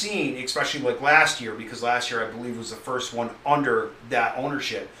we've seen, especially like last year, because last year I believe was the first one under that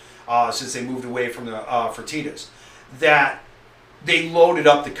ownership since they moved away from the Fertitas, that they loaded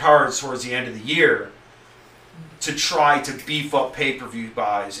up the cards towards the end of the year to try to beef up pay-per-view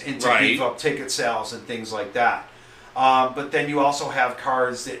buys and to beef up ticket sales and things like that. But then you also have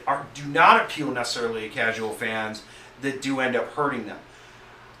cards that do not appeal necessarily to casual fans that do end up hurting them.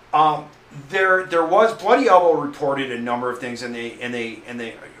 There was Bloody Elbow reported a number of things and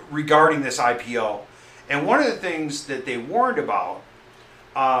they regarding this IPO, and one of the things that they warned about,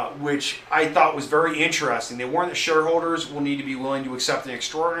 which I thought was very interesting, they warned that shareholders will need to be willing to accept an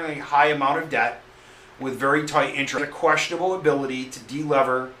extraordinarily high amount of debt with very tight interest, a questionable ability to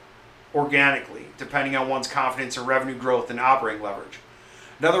delever organically, depending on one's confidence in revenue growth and operating leverage.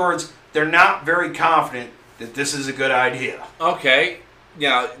 In other words, they're not very confident that this is a good idea. Okay.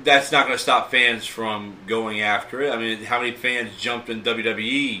 Now, that's not going to stop fans from going after it. I mean, how many fans jumped in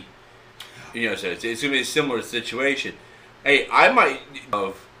WWE? So it's going to be a similar situation. Hey, I might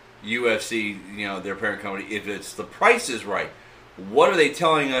of UFC, their parent company, if it's the price is right. What are they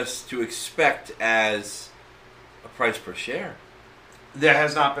telling us to expect as a price per share? That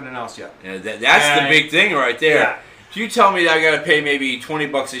has not been announced yet. Yeah, that's the big thing right there. Yeah. If you tell me that I got to pay maybe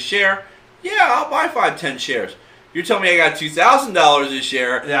 $20 a share, yeah, I'll buy 5-10 shares. You're telling me I got $2,000 a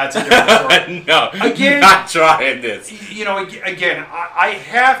share. That's a different story. No, again, not trying this. Again, I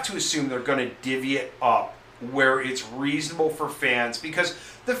have to assume they're going to divvy it up where it's reasonable for fans, because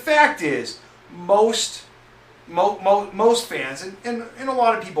the fact is, most fans and a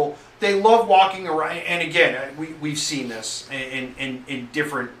lot of people, they love walking around. And again, we've seen this in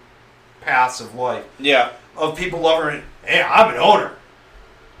different paths of life. Yeah, of people loving it. Hey, I'm an owner.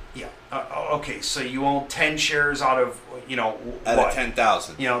 Yeah. Okay, so you own 10 shares out of out of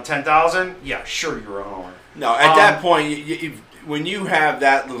 10,000. 10,000. Yeah, sure, you're an owner. No, at that point, when you have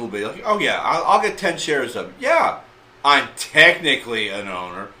that little bit, like, oh yeah, I'll get 10 shares of it. Yeah, I'm technically an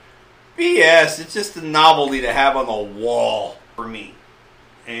owner. BS. It's just a novelty to have on the wall for me,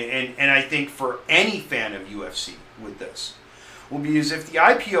 and I think for any fan of UFC with this will be as if the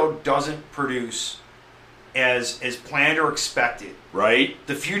IPO doesn't produce as planned or expected. Right.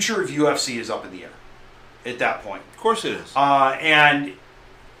 The future of UFC is up in the air at that point. Of course it is. And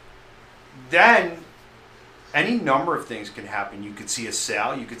then any number of things can happen. You could see a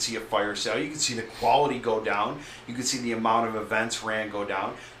sale, you could see a fire sale, you could see the quality go down, you could see the amount of events ran go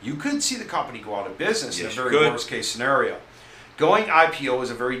down, you could see the company go out of business in a very worst case scenario. Going IPO is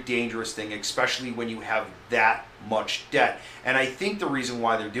a very dangerous thing, especially when you have that much debt. And I think the reason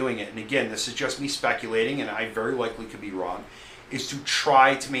why they're doing it, and again, this is just me speculating, and I very likely could be wrong, is to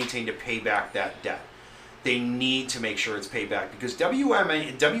try to maintain to pay back that debt. they need to make sure it's paid back because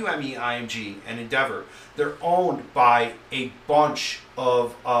WME, IMG, and Endeavor, they're owned by a bunch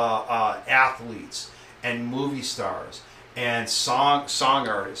of athletes and movie stars and song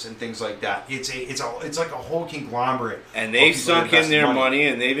artists and things like that. It's like a whole conglomerate. And they've sunk in their money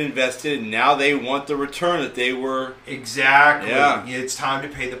and they've invested, and now they want the return that they were. Exactly. Yeah. It's time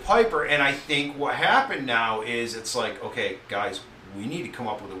to pay the piper. And I think what happened now is it's like, okay, guys, we need to come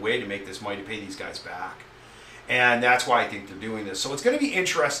up with a way to make this money to pay these guys back. And that's why I think they're doing this. So it's going to be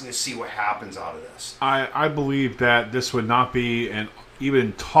interesting to see what happens out of this. I believe that this would not be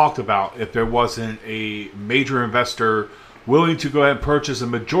even talked about if there wasn't a major investor willing to go ahead and purchase a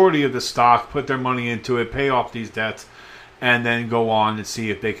majority of the stock, put their money into it, pay off these debts, and then go on and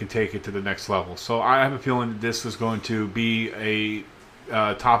see if they can take it to the next level. So I have a feeling that this is going to be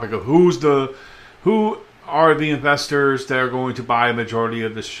a topic of who are the investors that are going to buy a majority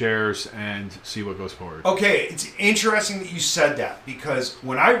of the shares and see what goes forward. Okay, it's interesting that you said that because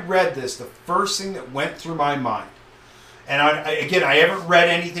when I read this, the first thing that went through my mind, and I haven't read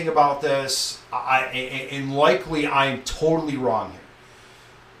anything about this, and likely I'm totally wrong here.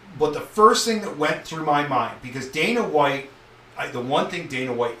 But the first thing that went through my mind, because Dana White, the one thing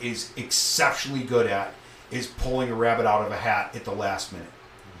Dana White is exceptionally good at is pulling a rabbit out of a hat at the last minute.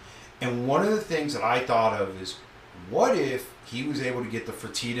 And one of the things that I thought of is, what if he was able to get the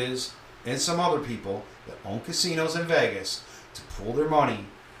Fertittas and some other people that own casinos in Vegas to pool their money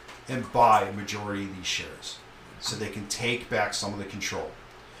and buy a majority of these shares so they can take back some of the control?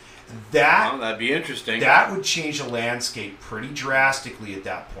 That'd be interesting. That would change the landscape pretty drastically at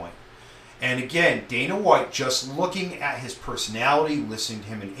that point. And again, Dana White, just looking at his personality, listening to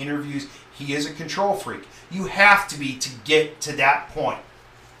him in interviews, he is a control freak. You have to be to get to that point.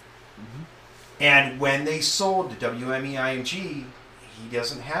 And when they sold to WME IMG, he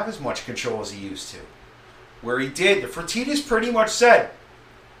doesn't have as much control as he used to. Where he did, the Fertittas pretty much said,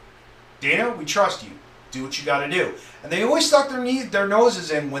 Dana, we trust you. Do what you got to do. And they always stuck their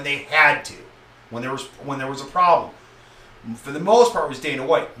noses in when they had to, when there was a problem. For the most part, it was Dana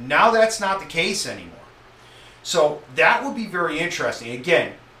White. Now that's not the case anymore. So that would be very interesting.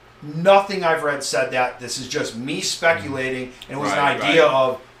 Again, nothing I've read said that. This is just me speculating, and it was an idea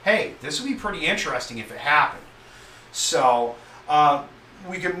of, hey, this would be pretty interesting if it happened. So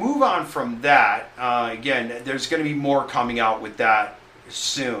we can move on from that. Again, there's going to be more coming out with that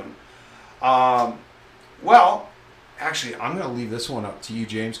soon. Well, actually, I'm going to leave this one up to you,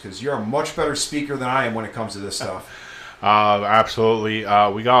 James, because you're a much better speaker than I am when it comes to this stuff. Absolutely.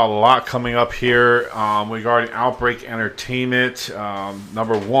 We got a lot coming up here regarding Outbreak Entertainment.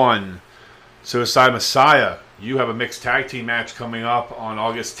 Number one, Suicide Messiah. You have a mixed tag team match coming up on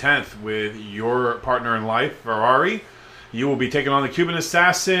August 10th with your partner in life, Ferrari. You will be taking on the Cuban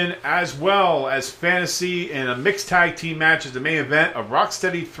Assassin as well as Fantasy in a mixed tag team match as the main event of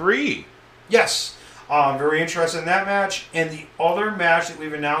Rocksteady 3. Yes. I'm very interested in that match. And the other match that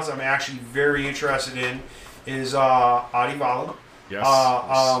we've announced I'm actually very interested in is Adi Valu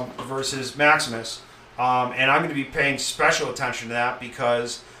versus Maximus. And I'm going to be paying special attention to that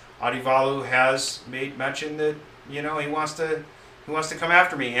because Adi Valu has made mention that, you know, he wants to come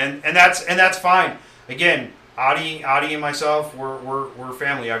after me. And that's fine. Again, Adi and myself, we're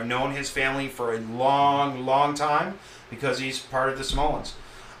family. I've known his family for a long, long time because he's part of the Samoans.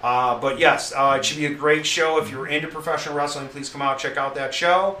 But yes, it should be a great show. If you're into professional wrestling, please come out, check out that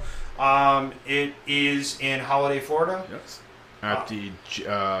show. It is in Holiday, Florida. Yes. At the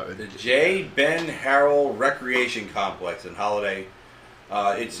J. Ben Harrell Recreation Complex in Holiday.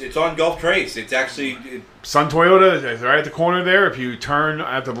 It's on Gulf Trace. It's actually Sun Toyota is right at the corner there. If you turn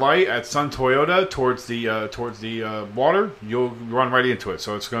at the light at Sun Toyota towards the water, you'll run right into it.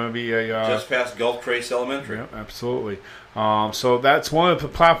 So it's going to be just past Gulf Trace Elementary. Yeah, absolutely. So that's one of the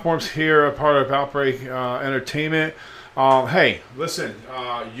platforms here, a part of Outbreak Entertainment. Hey, listen,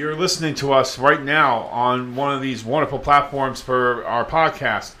 you're listening to us right now on one of these wonderful platforms for our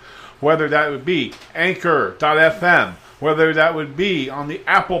podcast, whether that would be Anchor.fm, whether that would be on the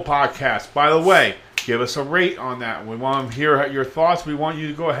Apple Podcast. By the way, give us a rate on that. We want to hear your thoughts. We want you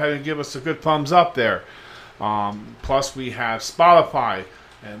to go ahead and give us a good thumbs up there. Plus, we have Spotify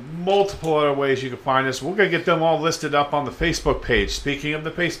and multiple other ways you can find us. We're going to get them all listed up on the Facebook page. Speaking of the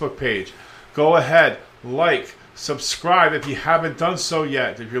Facebook page, go ahead, like, subscribe if you haven't done so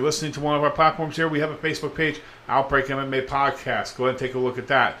yet. If you're listening to one of our platforms here, we have a Facebook page, Outbreak MMA Podcast. Go ahead and take a look at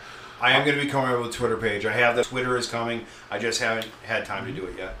that. I am going to be coming up with a Twitter page. I have the Twitter is coming. I just haven't had time to do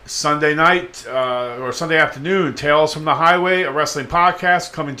it yet. Sunday night or Sunday afternoon, Tales from the Highway, a wrestling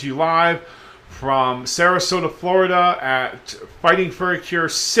podcast coming to you live from Sarasota, Florida at Fighting for a Cure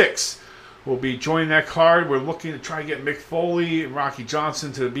 6 will be joining that card. We're looking to try to get Mick Foley and Rocky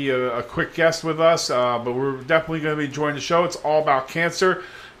Johnson to be a quick guest with us, but we're definitely going to be enjoying the show. It's all about cancer.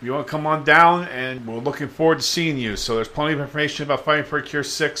 If you want to come on down, and we're looking forward to seeing you. So there's plenty of information about Fighting for a Cure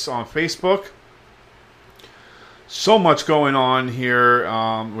 6 on Facebook. So much going on here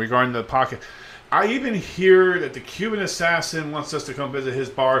regarding the podcast. I even hear that the Cuban Assassin wants us to come visit his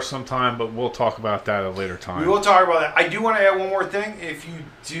bar sometime, but we'll talk about that at a later time. We will talk about that. I do want to add one more thing. If you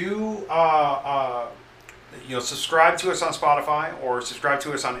do, subscribe to us on Spotify or subscribe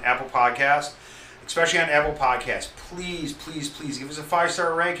to us on Apple Podcasts, especially on Apple Podcasts, please, please, please give us a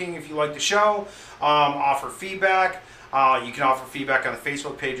 5-star ranking if you like the show. Offer feedback. You can offer feedback on the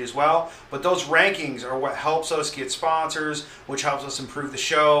Facebook page as well. But those rankings are what helps us get sponsors, which helps us improve the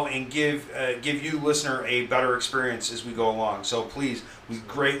show and give you, listener, a better experience as we go along. So please, we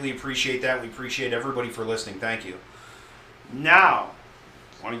greatly appreciate that. We appreciate everybody for listening. Thank you. Now,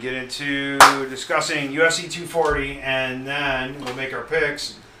 I want to get into discussing UFC 240, and then we'll make our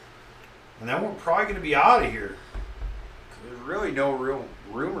picks. And then we're probably going to be out of here. There's really no real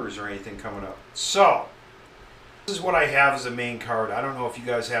rumors or anything coming up. So, this is what I have as a main card. I don't know if you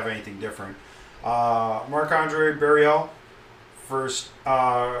guys have anything different. Marc-Andre Barriel versus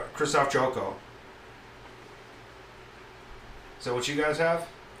Krzysztof Joko. Is that what you guys have?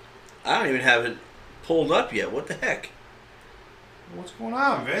 I don't even have it pulled up yet. What the heck? What's going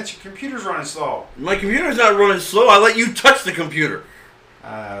on, Vince? Your computer's running slow. My computer's not running slow. I let you touch the computer.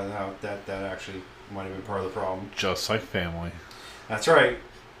 No, that actually might have been part of the problem. Just like family. That's right.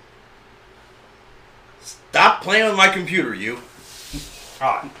 Stop playing with my computer, you.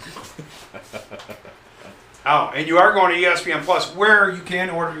 Ah. Oh, and you are going to ESPN Plus, where you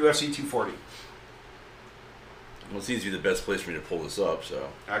can order UFC 240. Well, it seems to be the best place for me to pull this up, so.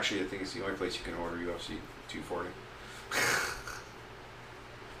 Actually, I think it's the only place you can order UFC 240.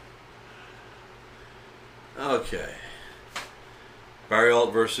 Okay. Barriel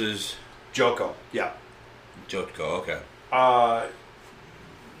versus Joko, yeah. Jotko, okay.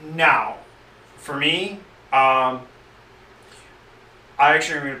 Now, for me, I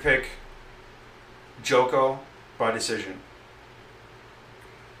actually am going to pick Joko by decision.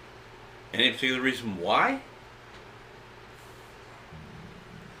 Any particular reason why?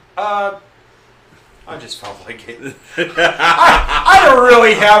 I just felt like it. I don't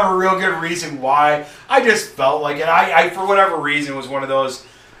really have a real good reason why. I just felt like it. I for whatever reason, was one of those,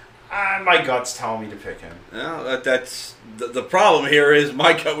 my gut's telling me to pick him. Well, that's the problem here is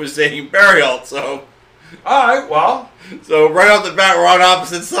my gut was saying Barriel, so. All right, well. So right off the bat, we're on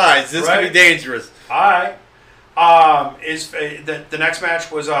opposite sides. This could be dangerous. All right. The next match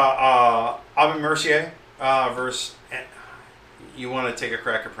was Aubin Mercier versus. You want to take a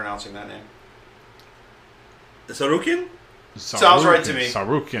crack at pronouncing that name? Sarukin? Sounds right to me.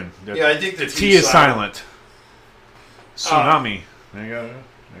 Sarukin. Yeah, I think the T is silent. Tsunami. There you go.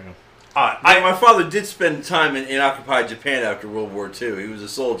 My father did spend time in occupied Japan after World War II. He was a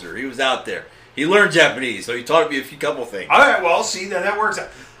soldier. He was out there. He learned Japanese, so he taught me a couple things. All right, well, see, that works out.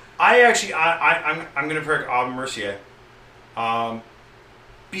 I'm going to pick Aubin Mercier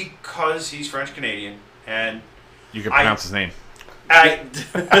because he's French-Canadian, and you can pronounce his name. But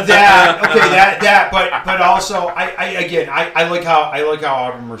also I like how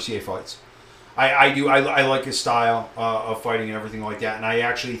Aubin Mercier fights. I like his style of fighting and everything like that, and I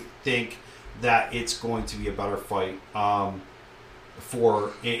actually think that it's going to be a better fight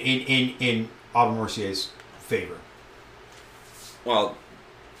in Aubin Mercier's favor. Well,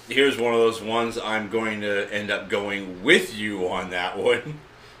 here's one of those ones I'm going to end up going with you on that one.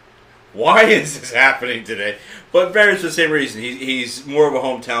 Why is this happening today? But Barry's for the same reason. He's more of a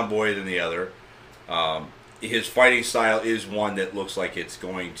hometown boy than the other. His fighting style is one that looks like it's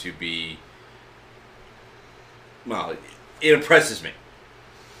going to be... Well, it impresses me.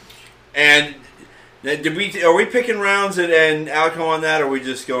 And are we picking rounds and outcome on that, or are we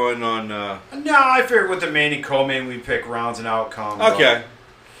just going on... No, I figured with the main and co-main we pick rounds and outcomes. Okay.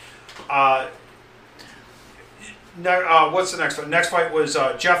 What's the next fight? Next fight was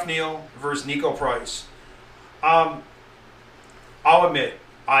Jeff Neal versus Nico Price. I'll admit,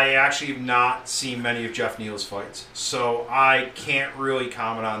 I actually have not seen many of Jeff Neal's fights, so I can't really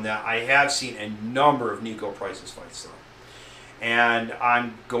comment on that. I have seen a number of Nico Price's fights, though. And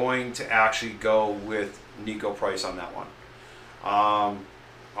I'm going to actually go with Nico Price on that one.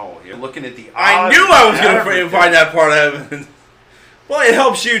 You're looking at the odds. I knew I was going to find that part of it. Well, it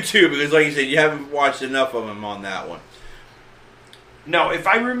helps you, too, because like you said, you haven't watched enough of him on that one. No, if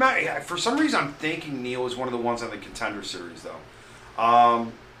I remember, for some reason I'm thinking Neal is one of the ones on the Contender Series, though.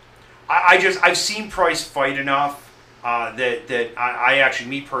 I've seen Price fight enough that I actually,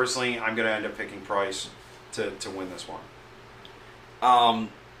 me personally, I'm going to end up picking Price to win this one.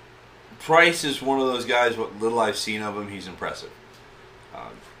 Price is one of those guys, what little I've seen of him, he's impressive.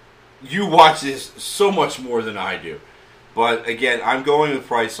 You watch this so much more than I do. But again, I'm going with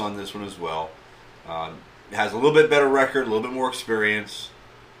Price on this one as well. Has a little bit better record, a little bit more experience.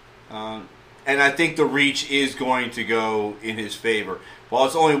 And I think the reach is going to go in his favor. While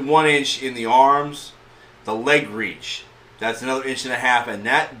it's only 1 inch in the arms, the leg reach, that's another 1.5 inches, and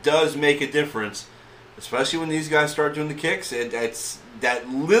that does make a difference, especially when these guys start doing the kicks. That's that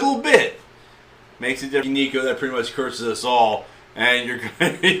little bit makes a difference. Nico, that pretty much curses us all, and you're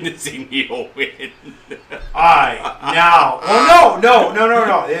going to see Neil win. All right, now, well, no.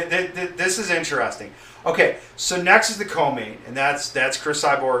 This is interesting. Okay, so next is the co-main, and that's Chris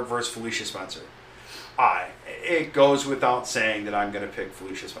Cyborg versus Felicia Spencer. It goes without saying that I'm going to pick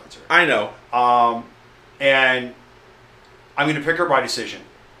Felicia Spencer. I know. And I'm going to pick her by decision.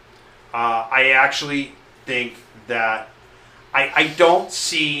 I actually think that I don't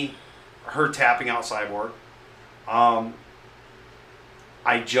see her tapping out Cyborg. I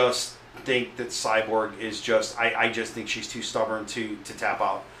just think that Cyborg is just... I just think she's too stubborn to tap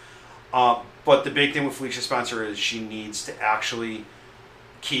out. But the big thing with Felicia Spencer is she needs to actually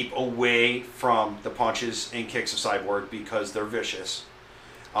keep away from the punches and kicks of Cyborg because they're vicious.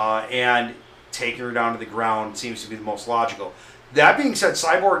 And taking her down to the ground seems to be the most logical. That being said,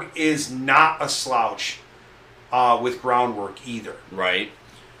 Cyborg is not a slouch with groundwork either. Right.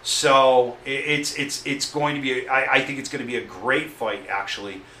 So it's going to be... I think it's going to be a great fight,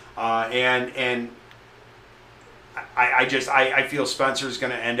 actually. And I feel Spencer's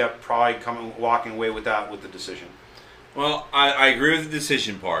going to end up probably walking away with the decision. Well, I agree with the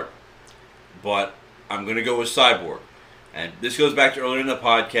decision part, but I'm going to go with Cyborg. And this goes back to earlier in the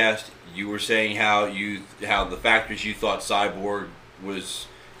podcast. You were saying how the factors you thought Cyborg was,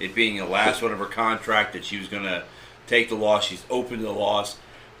 it being the last one of her contract, that she was going to take the loss. She's open to the loss.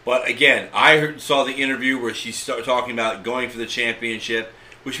 But again, saw the interview where she's talking about going for the championship,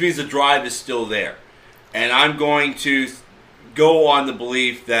 which means the drive is still there. And I'm going to go on the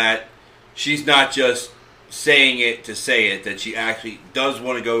belief that she's not just saying it to say it, that she actually does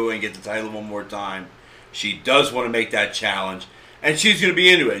want to go and get the title one more time. She does want to make that challenge. And she's going to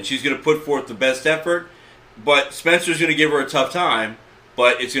be into it. And she's going to put forth the best effort. But Spencer's going to give her a tough time.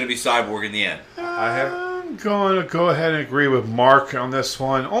 But it's going to be Cyborg in the end. I'm going to go ahead and agree with Mark on this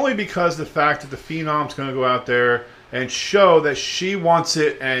one. Only because the fact that the Phenom's going to go out there and show that she wants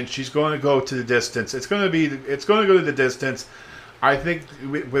it and she's going to go to the distance. It's going to go to the distance. I think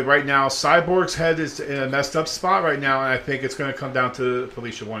with right now, Cyborg's head is in a messed up spot right now, and I think it's going to come down to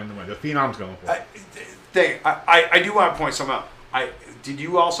Felicia wanting to win. The Phenom's going for it. I do want to point something out. Did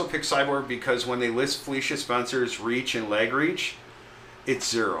you also pick Cyborg because when they list Felicia Spencer's reach and leg reach, it's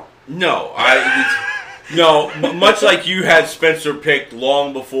 0? No, much like you had Spencer picked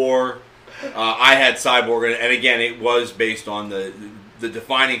long before I had Cyborg, and again, it was based on the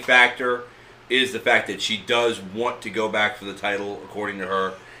defining factor is the fact that she does want to go back for the title, according to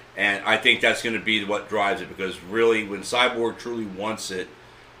her, and I think that's going to be what drives it, because really, when Cyborg truly wants it,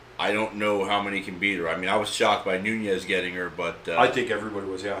 I don't know how many can beat her. I mean, I was shocked by Nunez getting her, but... I think everybody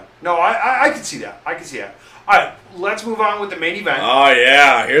was, yeah. No, I can see that. All right, let's move on with the main event. Oh,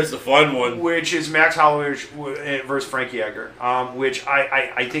 yeah. Here's the fun one. Which is Max Holloway versus Frankie Edgar, which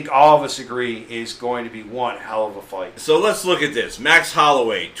I think all of us agree is going to be one hell of a fight. So let's look at this. Max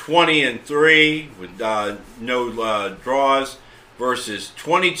Holloway, 20-3 with no draws, versus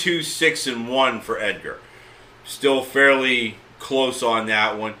 22-6-1 for Edgar. Still fairly close on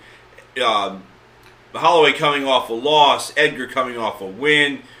that one. Holloway coming off a loss, Edgar coming off a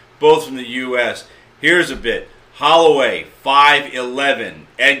win, both from the U.S. Here's a bit. Holloway, 5'11",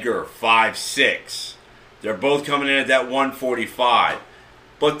 Edgar, 5'6". They're both coming in at that 145.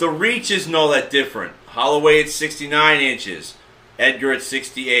 But the reach isn't all that different. Holloway at 69 inches, Edgar at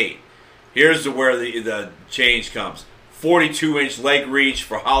 68. Here's where the change comes. 42-inch leg reach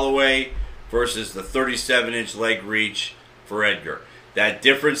for Holloway versus the 37-inch leg reach for Edgar. That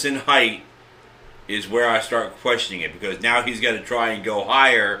difference in height is where I start questioning it, because now he's got to try and go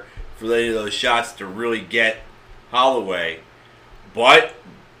higher for any of those shots to really get Holloway. But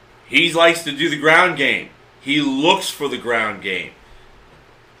he likes to do the ground game. He looks for the ground game.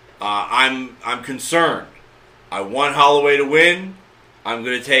 I'm concerned. I want Holloway to win. I'm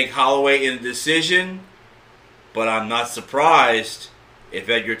going to take Holloway in a decision, but I'm not surprised if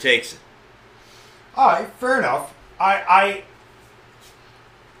Edgar takes it. All right, fair enough.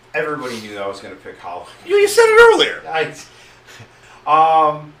 Everybody knew that I was going to pick Holloway. You said it earlier.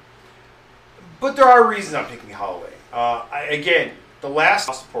 But there are reasons I'm picking Holloway. Again, the last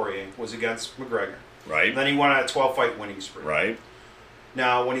loss to Poirier was against McGregor. Right. And then he went on a 12-fight winning spree. Right.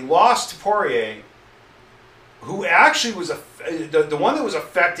 Now, when he lost to Poirier, who actually was the one that was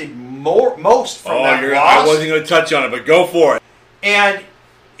affected most from that loss. I wasn't going to touch on it, but go for it. And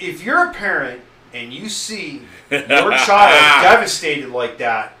if you're a parent and you see your child devastated like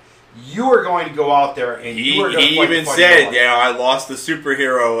that, you are going to go out there and you are going to fight. He even said, I lost the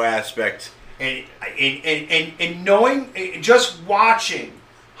superhero aspect. And knowing, just watching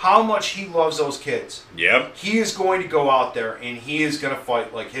how much he loves those kids. Yep. He is going to go out there and he is going to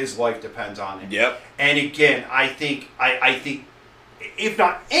fight like his life depends on it. Yep. And again, I think, if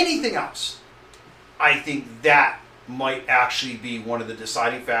not anything else, I think that might actually be one of the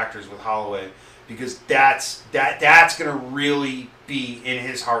deciding factors with Holloway, because that's going to really be in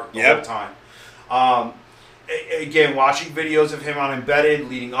his heart the whole time. Again, watching videos of him on Embedded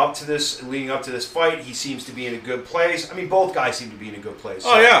leading up to this fight, he seems to be in a good place. I mean, both guys seem to be in a good place.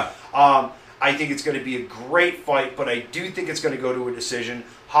 Oh, yeah. I think it's going to be a great fight, but I do think it's going to go to a decision.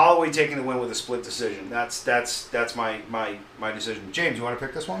 Holloway taking the win with a split decision. That's my decision. James, you want to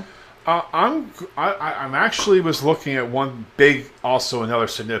pick this one? I'm actually was looking at one big, also another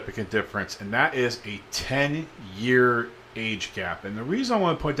significant difference, and that is a 10-year age gap. And the reason I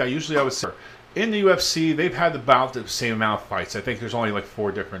want to point out, usually I would say, in the UFC, they've had about the same amount of fights. I think there's only like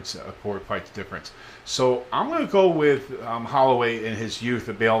four fights difference. So I'm going to go with Holloway in his youth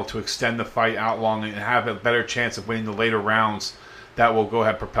to be able to extend the fight out long and have a better chance of winning the later rounds. That will go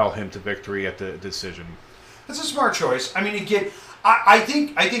ahead and propel him to victory at the decision. That's a smart choice. I mean, again, I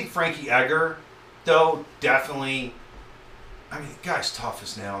think Frankie Edgar, though, definitely. I mean, the guy's tough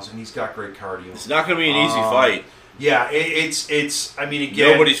as nails, and he's got great cardio. It's not going to be an easy fight. Yeah, it's. I mean,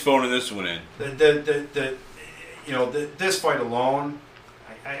 again, nobody's phoning this one in. This fight alone.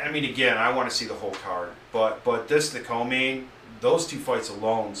 I mean, again, I want to see the whole card, but the co-main, those two fights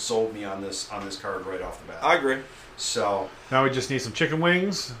alone sold me on this card right off the bat. I agree. So now we just need some chicken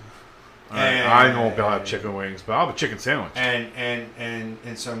wings. I won't be able to have chicken wings, but I'll have a chicken sandwich.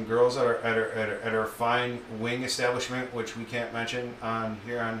 And some girls at our fine wing establishment, which we can't mention on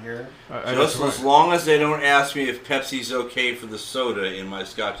here. Just as long as they don't ask me if Pepsi's okay for the soda in my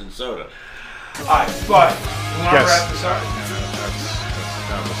scotch and soda. All right, but we want to wrap this up.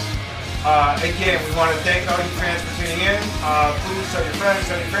 Again, we want to thank all you fans for tuning in. Please tell your friends,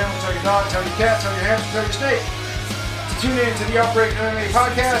 tell your family, tell your dog, tell your cat, tell your hamster, tell your snake to tune in to the Outbreak MMA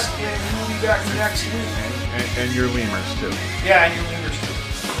podcast, and we'll be back next week. And your lemurs, too. Yeah, and your lemurs, too.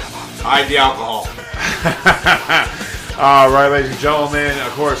 Hide the alcohol. All right, ladies and gentlemen,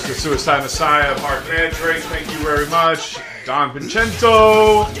 of course, the Suicide Messiah, Marc Mandrake, thank you very much. Don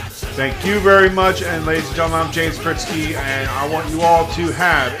Vincenzo, thank you very much. And ladies and gentlemen, I'm James Pritsky, and I want you all to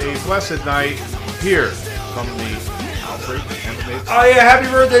have a blessed night here from the Outbreak MMA. Oh, yeah, happy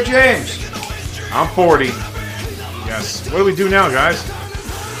birthday, James. I'm 40. Yes. What do we do now, guys?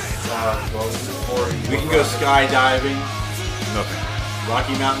 We can go skydiving. Nothing.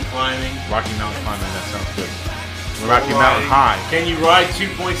 Rocky Mountain climbing. Rocky Mountain climbing, that sounds good. Rocky Mountain High. Can you ride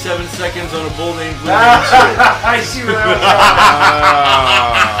 2.7 seconds on a bull named Blue? I see where that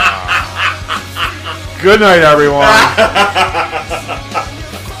was going. Good night, everyone.